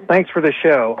 Well, thanks for the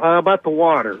show. About the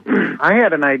water, I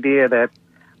had an idea that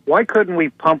why couldn't we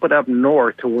pump it up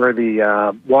north to where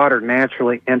the water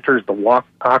naturally enters the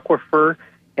aquifer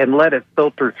and let it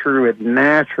filter through it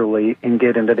naturally and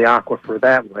get into the aquifer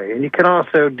that way? And you can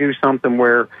also do something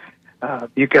where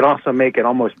you could also make it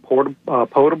almost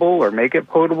potable, or make it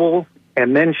potable,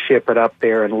 and then ship it up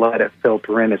there and let it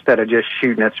filter in instead of just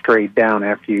shooting it straight down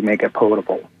after you make it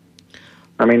potable.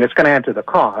 I mean, it's going to add to the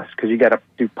cost because you got to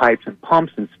do pipes and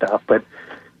pumps and stuff. But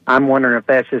I'm wondering if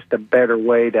that's just a better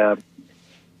way to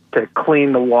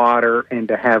clean the water and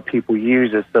to have people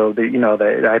use it. So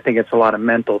that I think it's a lot of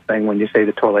mental thing when you say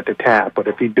the toilet to tap. But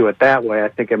if you do it that way, I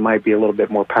think it might be a little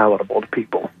bit more palatable to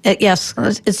people. Yes,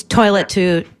 it's toilet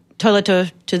to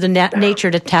the nature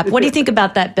to tap. What do you think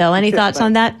about that, Bill? Any thoughts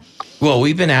on that? Well,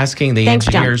 we've been asking the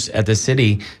engineers at the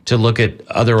city to look at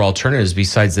other alternatives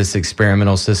besides this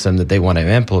experimental system that they want to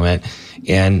implement.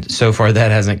 And so far,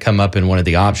 that hasn't come up in one of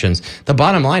the options. The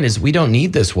bottom line is we don't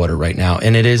need this water right now.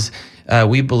 And it is,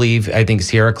 we believe, I think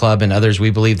Sierra Club and others, we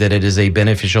believe that it is a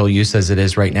beneficial use as it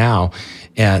is right now.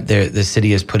 And the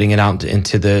city is putting it out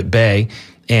into the bay.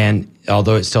 And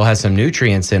although it still has some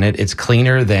nutrients in it, it's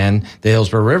cleaner than the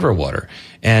Hillsborough River water.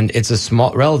 And it's a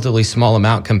relatively small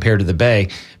amount compared to the bay.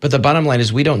 But the bottom line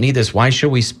is we don't need this. Why should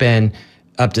we spend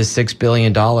up to $6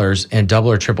 billion and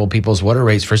double or triple people's water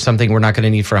rates for something we're not going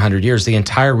to need for 100 years? The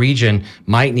entire region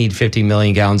might need 50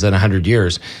 million gallons in 100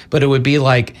 years. But it would be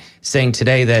like saying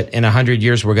today that in 100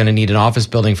 years we're going to need an office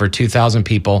building for 2,000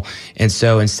 people. And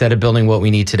so instead of building what we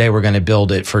need today, we're going to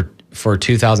build it for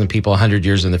 2,000 people 100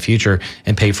 years in the future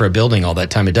and pay for a building all that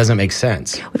time. It doesn't make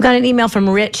sense. We've got an email from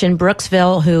Rich in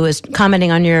Brooksville who is commenting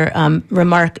on your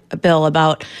remark, Bill,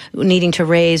 about needing to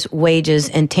raise wages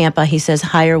in Tampa. He says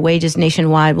higher wages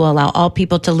nationwide will allow all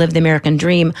people to live the American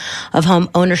dream of home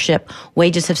ownership.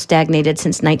 Wages have stagnated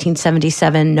since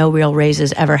 1977. No real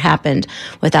raises ever happened.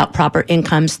 Without proper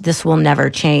incomes, this will never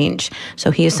change.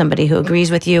 So he is somebody who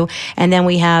agrees with you. And then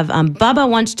we have Bubba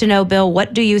wants to know, Bill,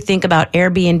 what do you think about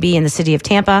Airbnb in the city of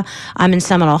Tampa? I'm in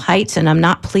Seminole Heights, and I'm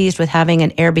not pleased with having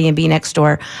an Airbnb next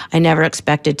door. I never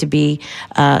expected to be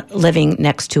living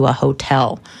next to a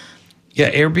hotel. Yeah,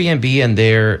 Airbnb and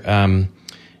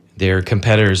their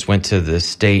competitors went to the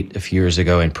state a few years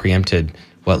ago and preempted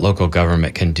what local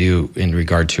government can do in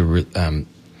regard to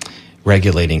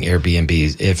regulating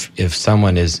Airbnbs. If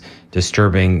someone is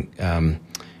disturbing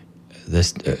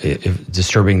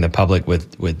disturbing the public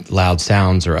with loud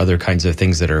sounds or other kinds of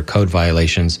things that are code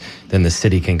violations, then the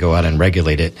city can go out and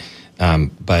regulate it.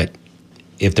 But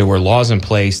if there were laws in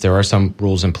place, there are some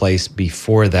rules in place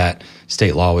before that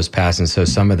state law was passed, and so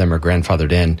some of them are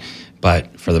grandfathered in.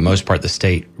 But for the most part, the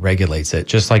state regulates it,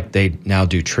 just like they now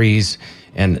do trees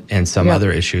and some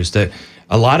other issues. That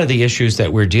a lot of the issues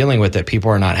that we're dealing with that people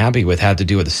are not happy with have to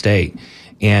do with the state.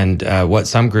 And what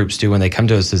some groups do when they come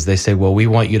to us is they say, well, we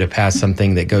want you to pass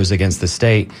something that goes against the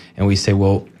state. And we say,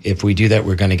 well, if we do that,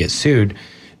 we're going to get sued.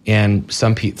 And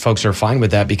some folks are fine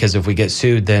with that because if we get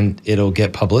sued, then it'll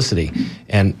get publicity.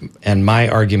 And my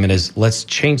argument is let's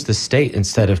change the state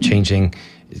instead of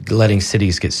letting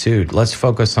cities get sued. Let's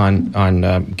focus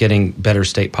on getting better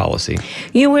state policy.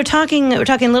 We're talking a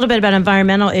little bit about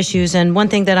environmental issues, and one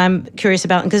thing that I'm curious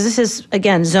about, because this is,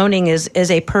 again, zoning is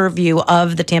a purview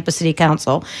of the Tampa City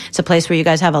Council. It's a place where you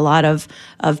guys have a lot of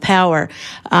power.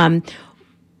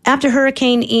 After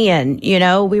Hurricane Ian,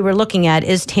 we were looking at,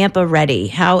 is Tampa ready?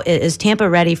 How is Tampa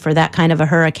ready for that kind of a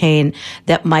hurricane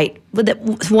that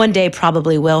one day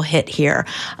probably will hit here?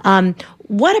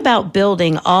 What about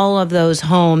building all of those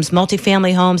homes,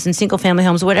 multifamily homes and single-family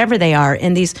homes, whatever they are,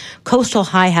 in these coastal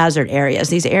high-hazard areas,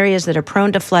 these areas that are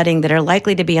prone to flooding, that are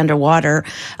likely to be underwater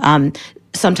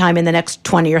sometime in the next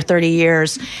 20 or 30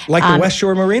 years? Like the West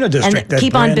Shore Marina District. And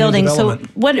keep on building. So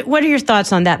what are your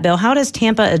thoughts on that, Bill? How does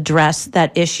Tampa address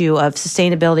that issue of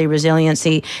sustainability,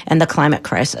 resiliency, and the climate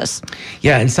crisis?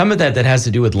 Yeah, and some of that has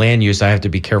to do with land use. I have to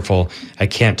be careful. I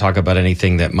can't talk about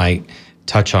anything that might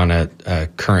touch on a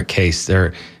current case.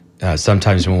 There,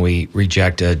 sometimes when we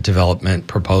reject a development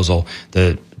proposal,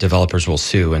 the developers will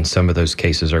sue, and some of those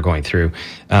cases are going through.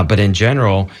 But in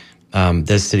general,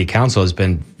 this city council has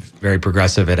been very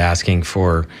progressive at asking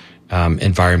for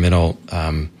environmental,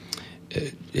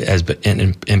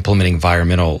 implementing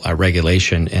environmental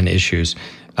regulation and issues.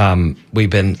 We've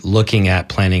been looking at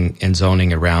planning and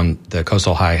zoning around the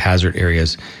coastal high hazard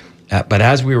areas. But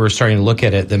as we were starting to look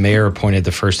at it, the mayor appointed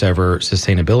the first ever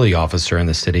sustainability officer in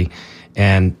the city.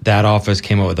 And that office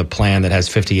came up with a plan that has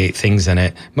 58 things in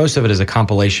it. Most of it is a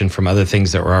compilation from other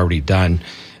things that were already done.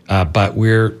 But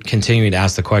we're continuing to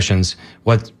ask the questions,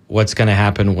 what's going to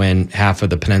happen when half of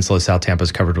the peninsula of South Tampa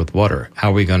is covered with water? How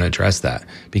are we going to address that?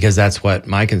 Because that's what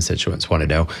my constituents want to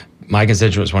know. My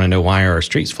constituents want to know, why are our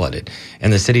streets flooded?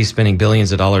 And the city's spending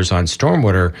billions of dollars on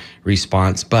stormwater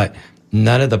response, but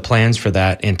none of the plans for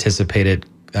that anticipated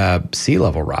sea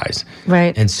level rise.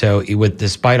 Right. And so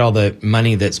despite all the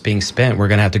money that's being spent, we're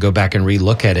going to have to go back and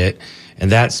relook at it.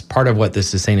 And that's part of what the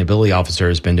sustainability officer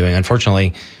has been doing.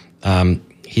 Unfortunately,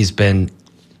 he's been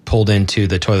pulled into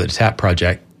the toilet tap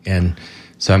project, and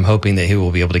so I'm hoping that he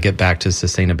will be able to get back to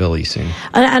sustainability soon.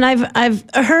 And I've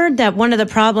heard that one of the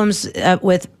problems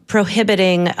with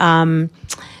prohibiting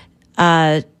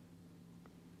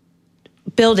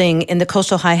building in the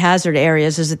coastal high hazard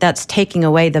areas is that's taking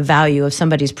away the value of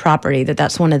somebody's property.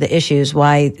 That's one of the issues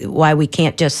why we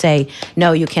can't just say,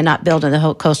 no, you cannot build in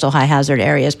the coastal high hazard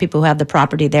areas. People who have the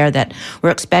property there that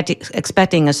we're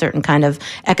expecting a certain kind of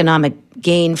economic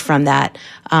gain from that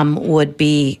would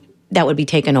be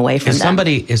taken away from them.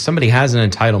 If somebody has an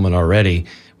entitlement already,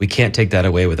 we can't take that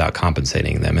away without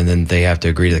compensating them, and then they have to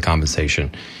agree to the compensation.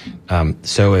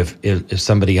 So if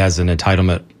somebody has an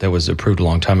entitlement that was approved a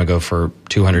long time ago for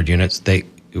 200 units,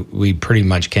 we pretty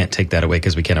much can't take that away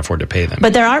because we can't afford to pay them.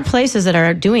 But there are places that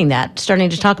are doing that,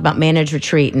 starting to talk about managed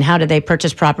retreat and how do they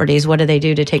purchase properties? What do they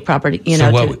do to take property?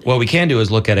 What we can do is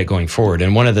look at it going forward.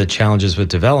 And one of the challenges with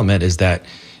development is that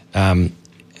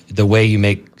the way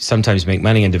you sometimes make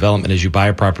money in development is you buy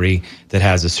a property that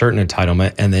has a certain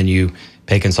entitlement, and then you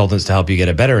pay consultants to help you get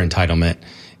a better entitlement.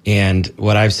 And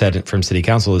what I've said from City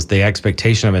Council is the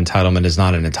expectation of entitlement is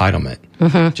not an entitlement.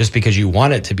 Mm-hmm. Just because you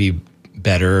want it to be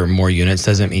better or more units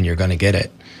doesn't mean you're going to get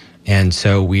it. And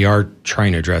so we are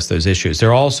trying to address those issues.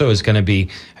 There also is going to be,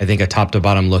 I think, a top to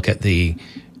bottom look at the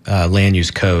land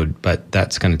use code, but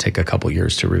that's going to take a couple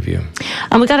years to review.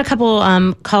 We got a couple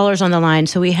callers on the line.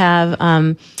 So we have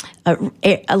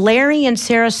Larry in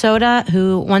Sarasota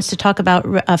who wants to talk about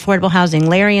affordable housing.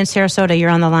 Larry in Sarasota, you're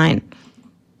on the line.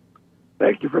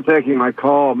 Thank you for taking my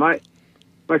call. My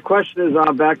question is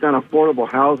back on affordable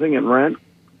housing and rent.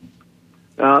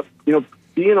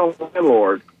 Being a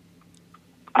landlord,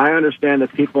 I understand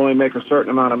that people only make a certain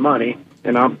amount of money,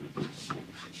 but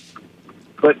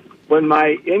when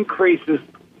my increases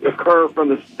occur from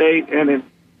the state and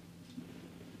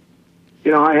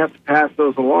I have to pass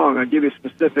those along. I'll give you a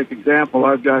specific example.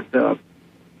 I've got, and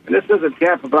this isn't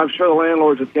Tampa, but I'm sure the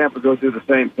landlords in Tampa go through the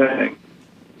same thing.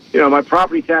 My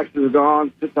property taxes have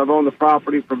gone since I've owned the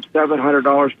property from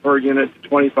 $700 per unit to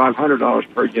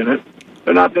 $2,500 per unit.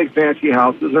 They're not big fancy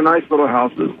houses. They're nice little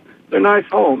houses. They're nice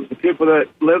homes. The people that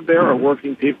live there are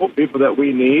working people that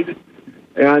we need.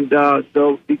 And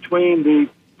so between the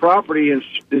property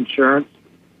insurance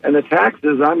and the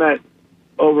taxes, I'm at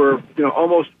over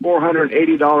almost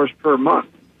 $480 per month.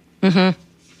 Mm-hmm.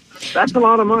 That's a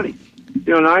lot of money.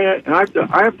 And I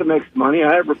have to make some money.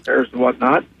 I have repairs and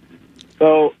whatnot.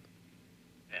 So,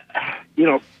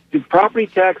 do property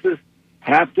taxes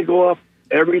have to go up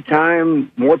every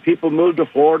time more people move to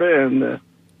Florida? And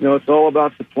it's all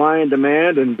about supply and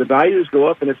demand, and the values go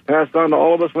up, and it's passed on to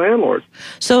all of us landlords.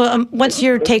 So, what's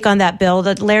your take on that, Bill?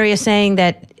 That Larry is saying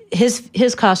that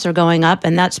his costs are going up,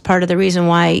 and that's part of the reason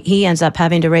why he ends up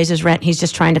having to raise his rent. He's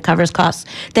just trying to cover his costs.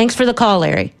 Thanks for the call,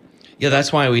 Larry. Yeah,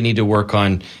 that's why we need to work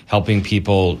on helping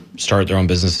people start their own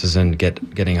businesses and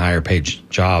getting higher paid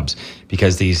jobs,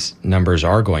 because these numbers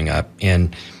are going up.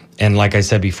 And like I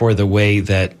said before, the way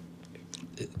that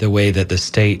the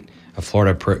state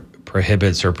Florida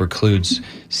prohibits or precludes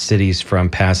cities from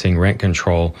passing rent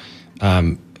control,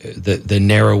 the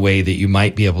narrow way that you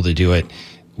might be able to do it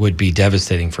would be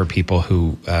devastating for people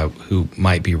who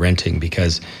might be renting,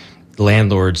 because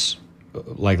landlords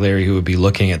like Larry, who would be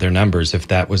looking at their numbers, if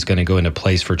that was going to go into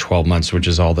place for 12 months, which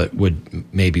is all that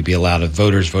would maybe be allowed if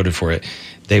voters voted for it,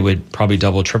 they would probably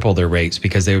double, triple their rates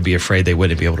because they would be afraid they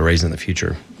wouldn't be able to raise in the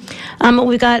future.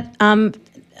 We got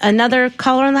another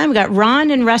caller on the line. We got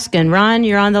Ron in Ruskin. Ron,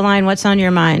 you're on the line. What's on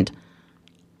your mind?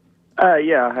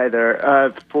 Yeah, hi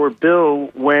there. For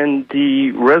Bill, when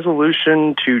the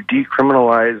resolution to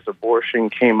decriminalize abortion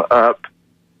came up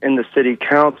in the city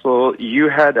council, you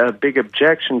had a big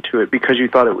objection to it because you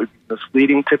thought it would be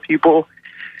misleading to people,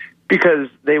 because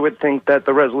they would think that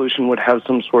the resolution would have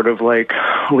some sort of like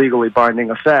legally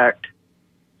binding effect.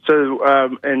 So,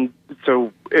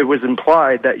 so it was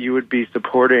implied that you would be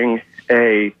supporting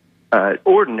a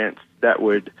ordinance that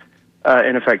would,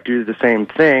 in effect, do the same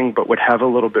thing, but would have a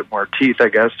little bit more teeth, I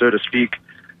guess, so to speak.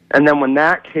 And then when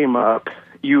that came up,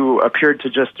 you appeared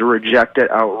to just to reject it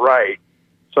outright.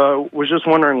 So I was just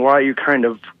wondering why you kind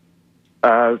of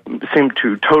seemed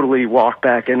to totally walk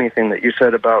back anything that you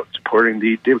said about supporting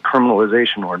the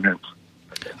decriminalization ordinance.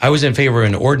 I was in favor of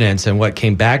an ordinance, and what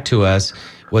came back to us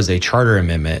was a charter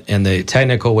amendment. And the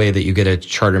technical way that you get a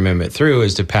charter amendment through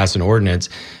is to pass an ordinance,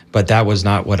 but that was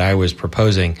not what I was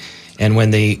proposing. And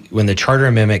when the charter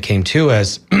amendment came to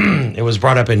us, it was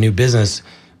brought up in new business.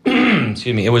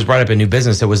 Excuse me. It was brought up in new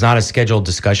business. It was not a scheduled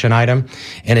discussion item.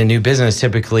 And in new business,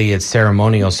 typically it's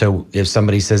ceremonial. So if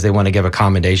somebody says they want to give a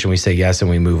commendation, we say yes and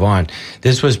we move on.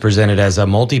 This was presented as a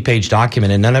multi-page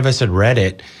document, and none of us had read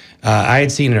it. I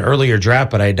had seen an earlier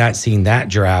draft, but I had not seen that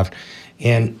draft.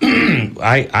 And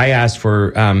I asked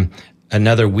for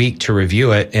another week to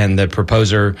review it, and the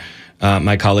proposer,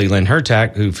 my colleague Lynn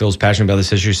Hertak, who feels passionate about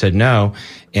this issue, said no.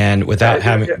 And without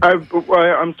having...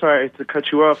 I'm sorry to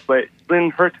cut you off, but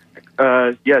Lynn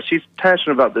Hertak, yeah, she's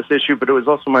passionate about this issue, but it was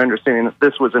also my understanding that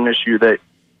this was an issue that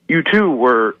you too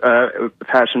were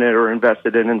passionate or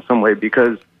invested in some way,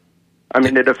 because, I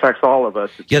mean, it affects all of us.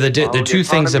 Yeah, the two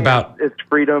things about... It's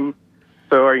freedom.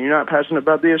 So are you not passionate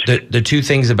about the issue? The two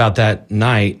things about that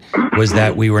night was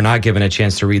that we were not given a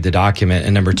chance to read the document.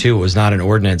 And number two, it was not an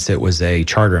ordinance. It was a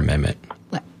charter amendment.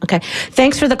 Okay.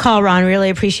 Thanks for the call, Ron. Really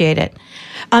appreciate it.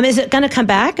 Is it going to come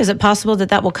back? Is it possible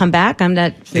that will come back?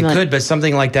 It could, but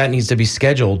something like that needs to be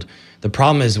scheduled. The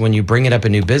problem is when you bring it up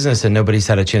in new business and nobody's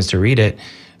had a chance to read it,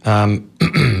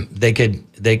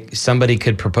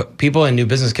 people in new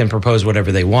business can propose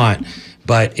whatever they want.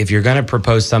 But if you're going to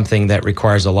propose something that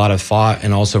requires a lot of thought,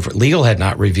 and also legal had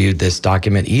not reviewed this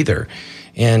document either,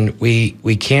 and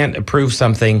we can't approve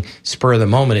something spur of the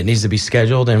moment. It needs to be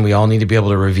scheduled, and we all need to be able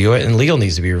to review it, and legal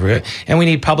needs to be reviewed, and we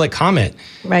need public comment.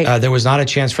 Right. There was not a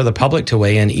chance for the public to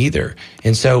weigh in either.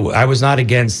 And so I was not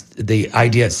against the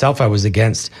idea itself. I was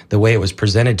against the way it was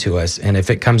presented to us. And if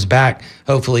it comes back,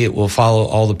 hopefully it will follow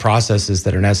all the processes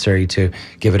that are necessary to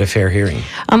give it a fair hearing.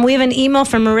 We have an email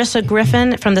from Marissa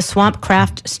Griffin from the Swamp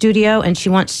Craft Studio, and she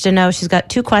wants to know, she's got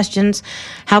two questions.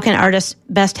 How can artists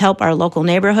best help our local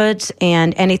neighborhoods?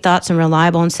 And any thoughts on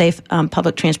reliable and safe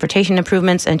public transportation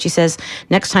improvements? And she says,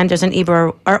 next time there's an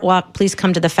Ebro Art Walk, please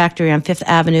come to the Factory on 5th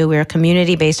Avenue. We're a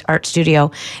community-based art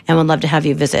studio and would love to have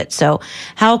you visit. So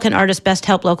how can artists best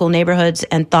help local neighborhoods,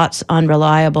 and thoughts on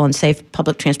reliable and safe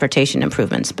public transportation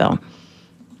improvements, Bill?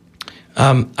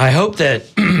 I hope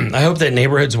that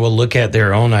neighborhoods will look at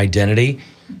their own identity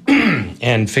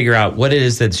and figure out what it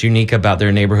is that's unique about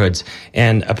their neighborhoods.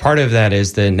 And a part of that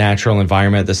is the natural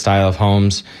environment, the style of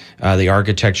homes, the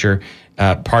architecture.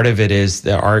 Part of it is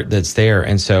the art that's there.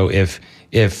 And so if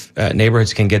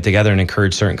neighborhoods can get together and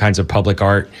encourage certain kinds of public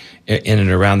art in and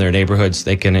around their neighborhoods,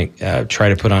 they can try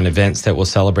to put on events that will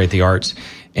celebrate the arts,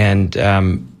 and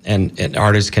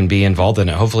artists can be involved in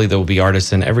it. Hopefully there will be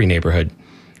artists in every neighborhood.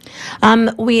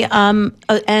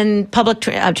 And public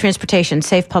transportation,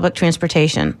 safe public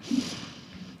transportation.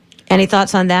 Any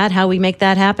thoughts on that? How we make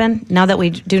that happen now that we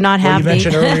do not have? You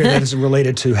mentioned earlier that it's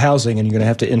related to housing, and you're going to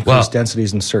have to increase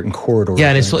densities in certain corridors.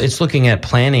 Yeah, and it's looking at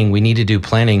planning. We need to do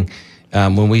planning.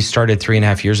 When we started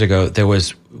 3.5 years ago, there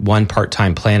was one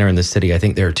part-time planner in the city. I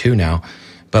think there are two now.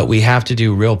 But we have to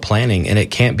do real planning, and it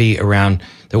can't be around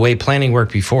the way planning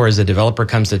worked before. Is a developer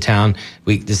comes to town,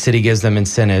 the city gives them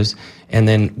incentives, and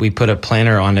then we put a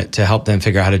planner on it to help them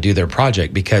figure out how to do their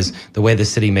project, because the way the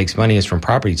city makes money is from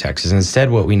property taxes. Instead,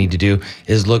 what we need to do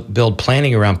is build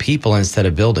planning around people instead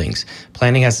of buildings.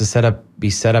 Planning has to be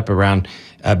set up around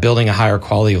building a higher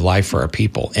quality of life for our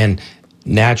people. And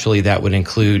naturally, that would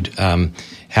include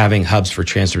having hubs for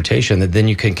transportation that then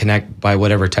you can connect by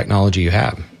whatever technology you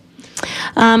have.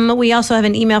 We also have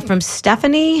an email from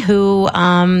Stephanie who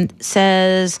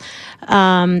says,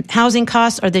 housing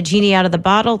costs are the genie out of the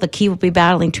bottle. The key will be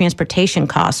battling transportation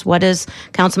costs. What is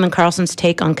Councilman Carlson's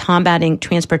take on combating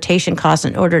transportation costs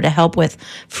in order to help with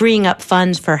freeing up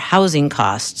funds for housing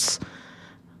costs?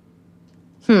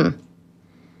 The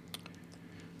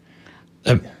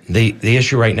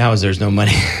issue right now is there's no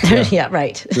money. Yeah,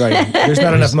 right. Right. There's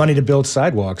not enough money to build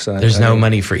sidewalks. There's no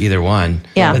money for either one.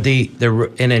 Yeah. But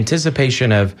in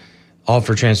anticipation of all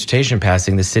for transportation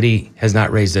passing, the city has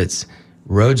not raised its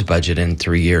roads budget in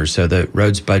 3 years. So the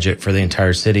roads budget for the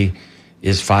entire city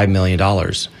is $5 million.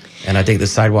 And I think the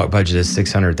sidewalk budget is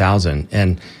 $600,000.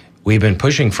 And we've been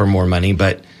pushing for more money,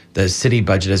 but the city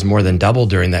budget has more than doubled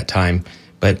during that time.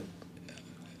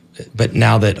 But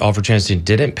now that All for Transportation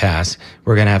didn't pass,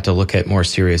 we're going to have to look at more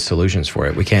serious solutions for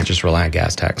it. We can't just rely on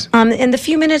gas tax. In the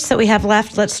few minutes that we have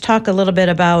left, let's talk a little bit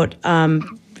about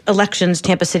elections,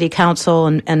 Tampa City Council,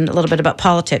 and a little bit about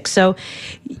politics. So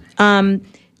the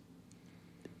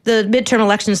midterm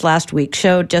elections last week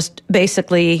showed just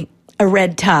basically a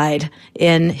red tide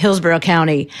in Hillsborough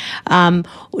County.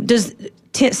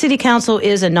 City Council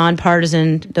is a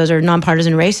nonpartisan; those are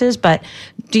nonpartisan races. But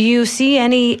do you see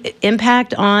any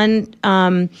impact on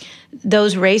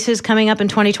those races coming up in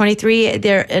 2023?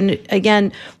 And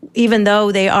again, even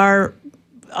though they are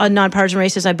nonpartisan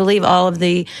races, I believe all of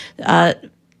the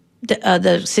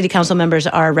City Council members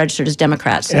are registered as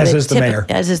Democrats. So as is the mayor.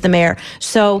 As is the mayor.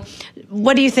 So,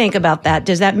 what do you think about that?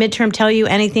 Does that midterm tell you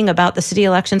anything about the city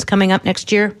elections coming up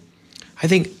next year? I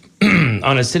think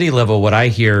on a city level, what I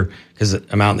hear, because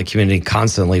I'm out in the community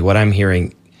constantly, what I'm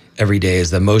hearing every day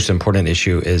is the most important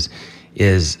issue is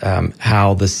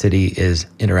how the city is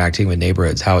interacting with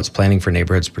neighborhoods, how it's planning for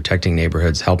neighborhoods, protecting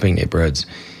neighborhoods, helping neighborhoods.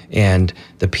 And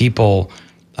the people,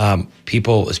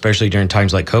 especially during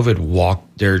times like COVID,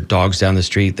 walked their dogs down the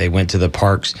street. They went to the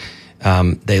parks.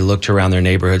 They looked around their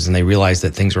neighborhoods and they realized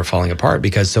that things were falling apart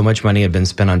because so much money had been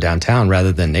spent on downtown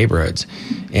rather than neighborhoods.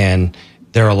 And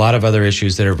there are a lot of other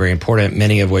issues that are very important,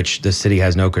 many of which the city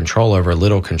has no control over,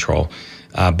 little control.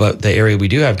 But the area we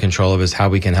do have control of is how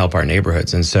we can help our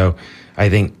neighborhoods. And so I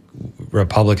think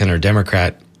Republican or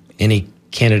Democrat, any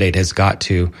candidate has got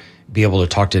to be able to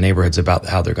talk to neighborhoods about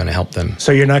how they're going to help them.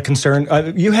 So you're not concerned?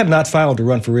 You have not filed to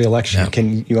run for re-election. No.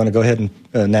 You want to go ahead and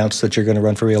announce that you're going to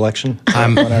run for re-election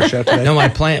on our show today? No, my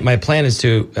plan is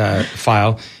to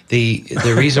file.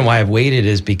 The reason why I've waited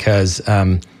is because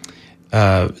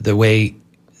the way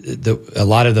a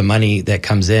lot of the money that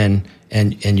comes in,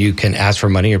 and you can ask for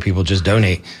money or people just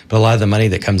donate, but a lot of the money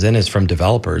that comes in is from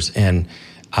developers, and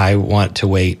I want to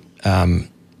wait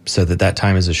so that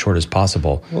time is as short as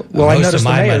possible. Well, most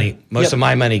of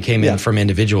my money came in from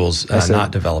individuals,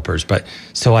 not developers. But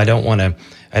so I don't want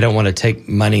to take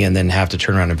money and then have to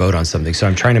turn around and vote on something. So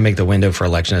I'm trying to make the window for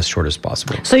election as short as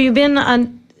possible. So you've been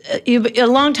a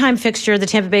longtime fixture of the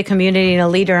Tampa Bay community and a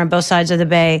leader on both sides of the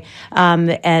Bay,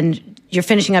 and you're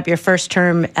finishing up your first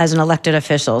term as an elected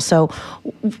official. So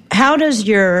how does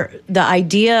the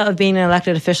idea of being an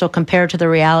elected official compare to the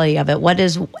reality of it? What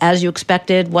is as you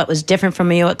expected? What was different from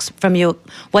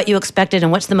what you expected?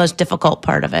 And what's the most difficult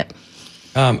part of it?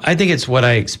 I think it's what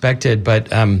I expected, but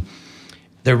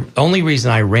the only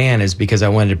reason I ran is because I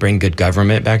wanted to bring good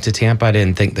government back to Tampa. I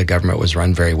didn't think the government was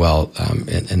run very well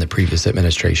in the previous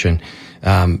administration.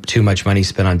 Too much money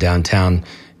spent on downtown.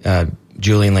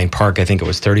 Julian Lane Park, I think it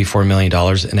was $34 million,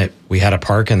 and we had a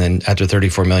park, and then after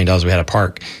 $34 million, we had a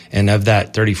park. And of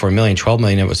that $34 million, $12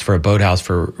 million, it was for a boathouse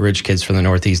for rich kids from the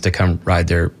Northeast to come ride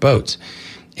their boats.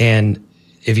 And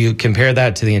if you compare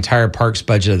that to the entire parks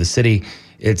budget of the city,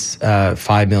 it's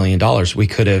 $5 million. We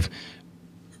could have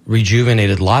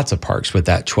rejuvenated lots of parks with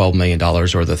that $12 million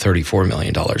or the $34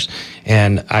 million.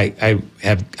 And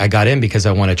I got in because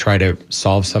I want to try to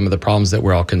solve some of the problems that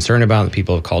we're all concerned about and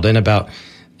people have called in about.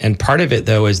 And part of it,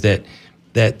 though, is that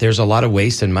there's a lot of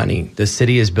waste in money. The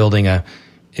city is building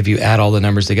if you add all the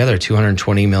numbers together,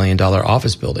 $220 million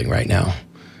office building right now.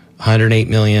 $108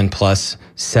 million plus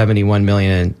 $71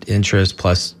 million in interest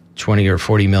plus $20 or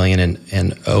 $40 million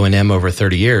in O&M over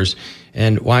 30 years.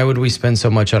 And why would we spend so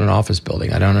much on an office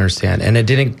building? I don't understand. And it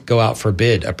didn't go out for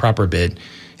bid, a proper bid.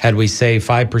 Had we saved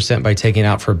 5% by taking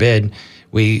out for bid,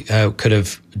 we could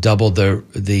have doubled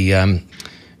the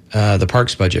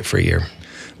parks budget for a year.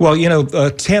 Well,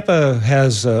 Tampa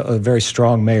has a very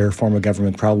strong mayor, form of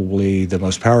government, probably the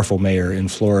most powerful mayor in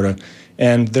Florida.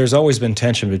 And there's always been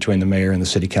tension between the mayor and the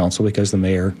city council because the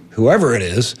mayor, whoever it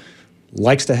is,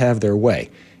 likes to have their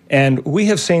way. And we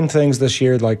have seen things this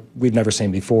year like we've never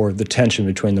seen before, the tension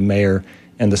between the mayor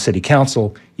and the city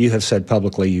council. You have said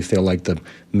publicly you feel like the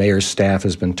mayor's staff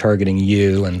has been targeting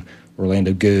you and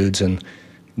Orlando Goods and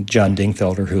John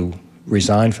Dingfelder, who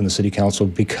resigned from the city council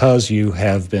because you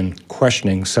have been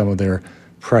questioning some of their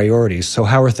priorities. So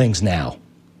how are things now?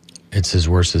 It's as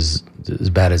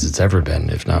bad as it's ever been,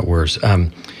 if not worse.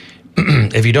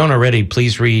 If you don't already,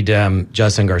 please read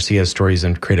Justin Garcia's stories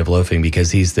in Creative Loafing,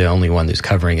 because he's the only one who's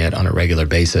covering it on a regular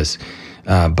basis.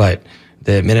 But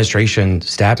the administration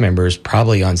staff members,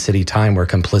 probably on city time, were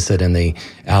complicit in the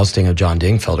ousting of John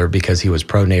Dingfelder because he was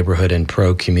pro-neighborhood and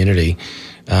pro-community.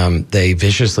 They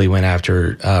viciously went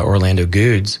after Orlando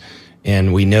Goods,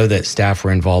 and we know that staff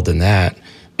were involved in that.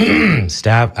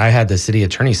 I had the city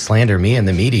attorney slander me in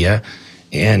the media,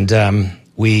 and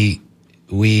this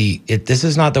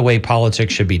is not the way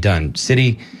politics should be done.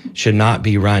 City should not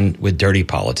be run with dirty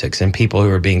politics, and people who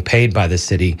are being paid by the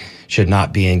city should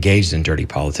not be engaged in dirty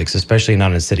politics, especially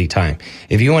not in city time.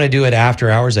 If you want to do it after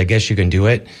hours, I guess you can do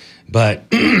it. But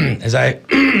as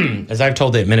I've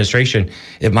told the administration,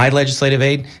 if my legislative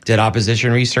aide did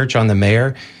opposition research on the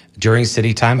mayor during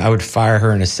city time, I would fire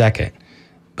her in a second.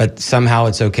 But somehow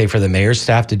it's okay for the mayor's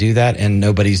staff to do that, and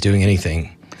nobody's doing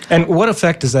anything. And what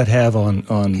effect does that have on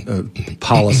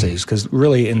policies? Because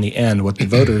really, in the end, what the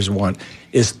voters want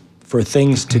is for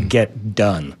things to get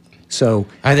done. So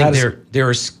I think there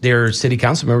are city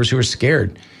council members who are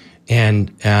scared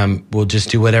and will just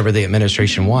do whatever the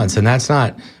administration wants. And that's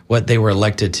not what they were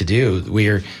elected to do. We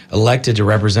are elected to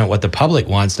represent what the public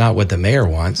wants, not what the mayor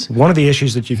wants. One of the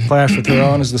issues that you've clashed with her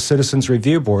on is the Citizens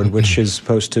Review Board, which is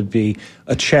supposed to be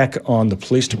a check on the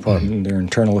police department and their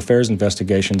internal affairs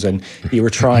investigations. And you were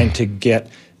trying to get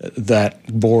that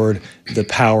board the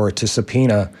power to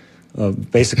subpoena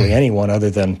basically anyone other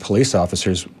than police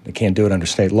officers. They can't do it under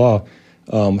state law.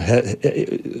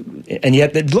 And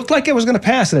yet it looked like it was going to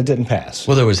pass, and it didn't pass.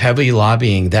 Well, there was heavy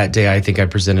lobbying that day. I think I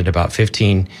presented about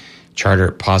 15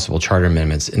 possible charter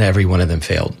amendments, and every one of them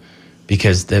failed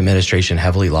because the administration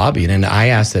heavily lobbied. And I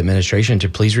asked the administration to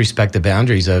please respect the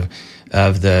boundaries of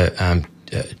the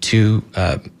two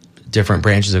different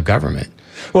branches of government.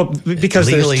 Well, because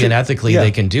legally and ethically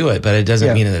they can do it, but it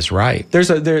doesn't mean that it's right.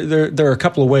 There are a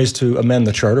couple of ways to amend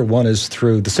the charter. One is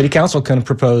through the city council can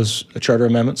propose charter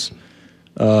amendments.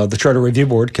 The Charter Review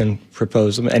Board can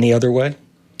propose them any other way.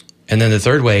 And then the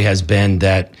third way has been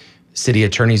that city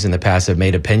attorneys in the past have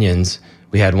made opinions.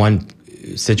 We had one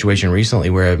situation recently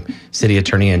where a city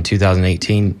attorney in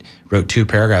 2018 wrote 2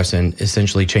 paragraphs and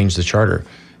essentially changed the charter.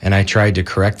 And I tried to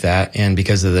correct that, and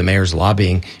because of the mayor's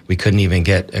lobbying, we couldn't even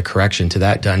get a correction to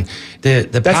that done.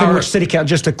 That's in which city council.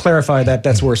 Just to clarify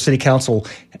that's where city council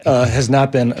has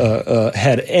not been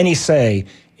had any say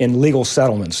in legal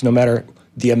settlements, no matter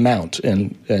the amount,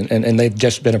 and they've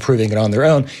just been approving it on their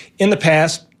own. In the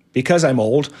past, because I'm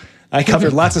old, I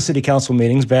covered lots of city council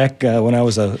meetings back when I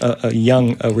was a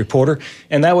young reporter,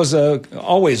 and that was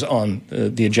always on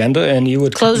the agenda. And you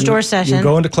would closed-door session. You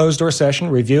go into closed-door session,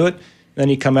 review it, then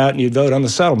you come out and you vote on the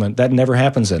settlement. That never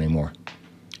happens anymore.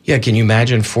 Yeah, can you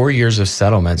imagine 4 years of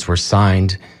settlements were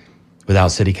signed without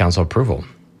city council approval,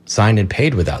 signed and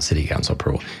paid without city council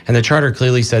approval? And the charter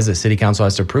clearly says that city council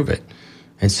has to approve it.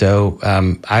 And so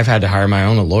I've had to hire my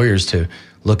own lawyers to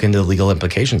look into the legal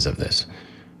implications of this.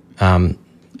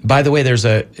 By the way,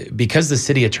 because the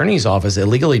city attorney's office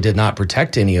illegally did not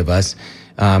protect any of us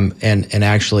and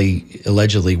actually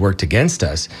allegedly worked against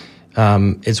us,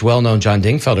 it's well known John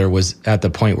Dingfelder was at the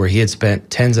point where he had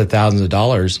spent tens of thousands of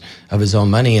dollars of his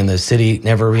own money and the city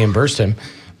never reimbursed him.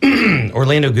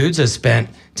 Orlando Goods has spent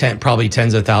probably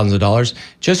tens of thousands of dollars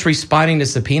just responding to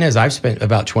subpoenas. I've spent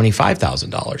about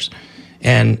 $25,000.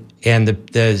 And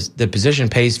the position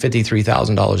pays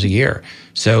 $53,000 a year.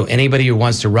 So anybody who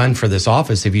wants to run for this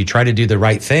office, if you try to do the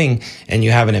right thing and you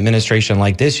have an administration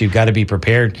like this, you've got to be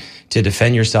prepared to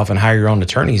defend yourself and hire your own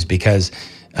attorneys, because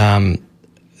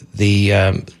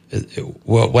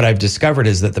what I've discovered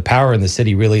is that the power in the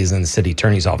city really is in the city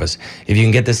attorney's office. If you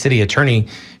can get the city attorney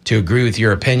to agree with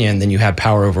your opinion, then you have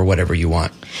power over whatever you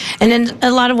want. And in a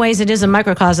lot of ways, it is a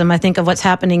microcosm, I think, of what's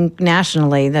happening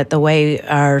nationally, that the way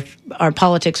our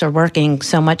politics are working,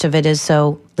 so much of it is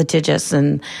so litigious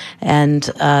and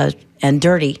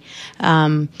dirty.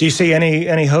 Do you see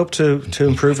any hope to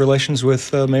improve relations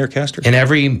with Mayor Castor? In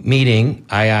every meeting,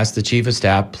 I ask the chief of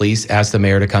staff, please ask the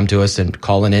mayor to come to us and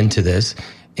call an end to this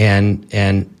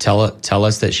and tell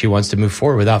us that she wants to move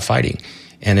forward without fighting.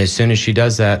 And as soon as she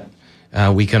does that,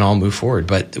 we can all move forward.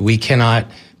 But we cannot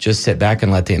just sit back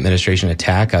and let the administration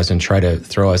attack us and try to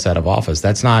throw us out of office.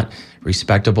 That's not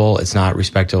respectable. It's not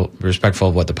respectful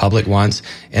of what the public wants,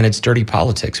 and it's dirty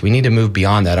politics. We need to move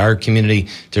beyond that. Our community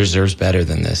deserves better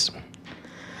than this.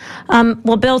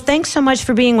 Well, Bill, thanks so much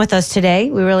for being with us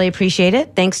today. We really appreciate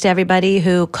it. Thanks to everybody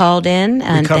who called in.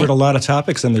 We covered a lot of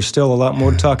topics, and there's still a lot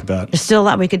more to talk about. There's still a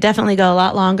lot. We could definitely go a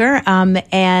lot longer.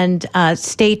 And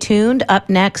stay tuned. Up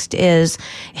next is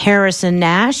Harrison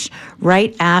Nash,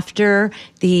 right after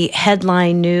the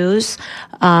headline news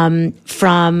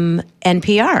from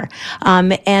NPR.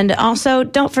 And also,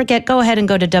 don't forget, go ahead and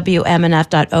go to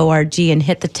WMNF.org and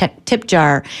hit the tip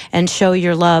jar and show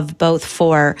your love both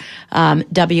for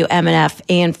WMNF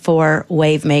and for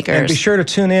Wavemakers. And be sure to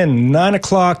tune in 9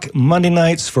 o'clock Monday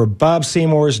nights for Bob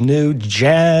Seymour's new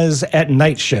Jazz at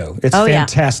Night show. It's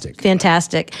fantastic. Yeah.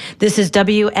 Fantastic. This is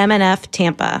WMNF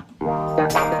Tampa.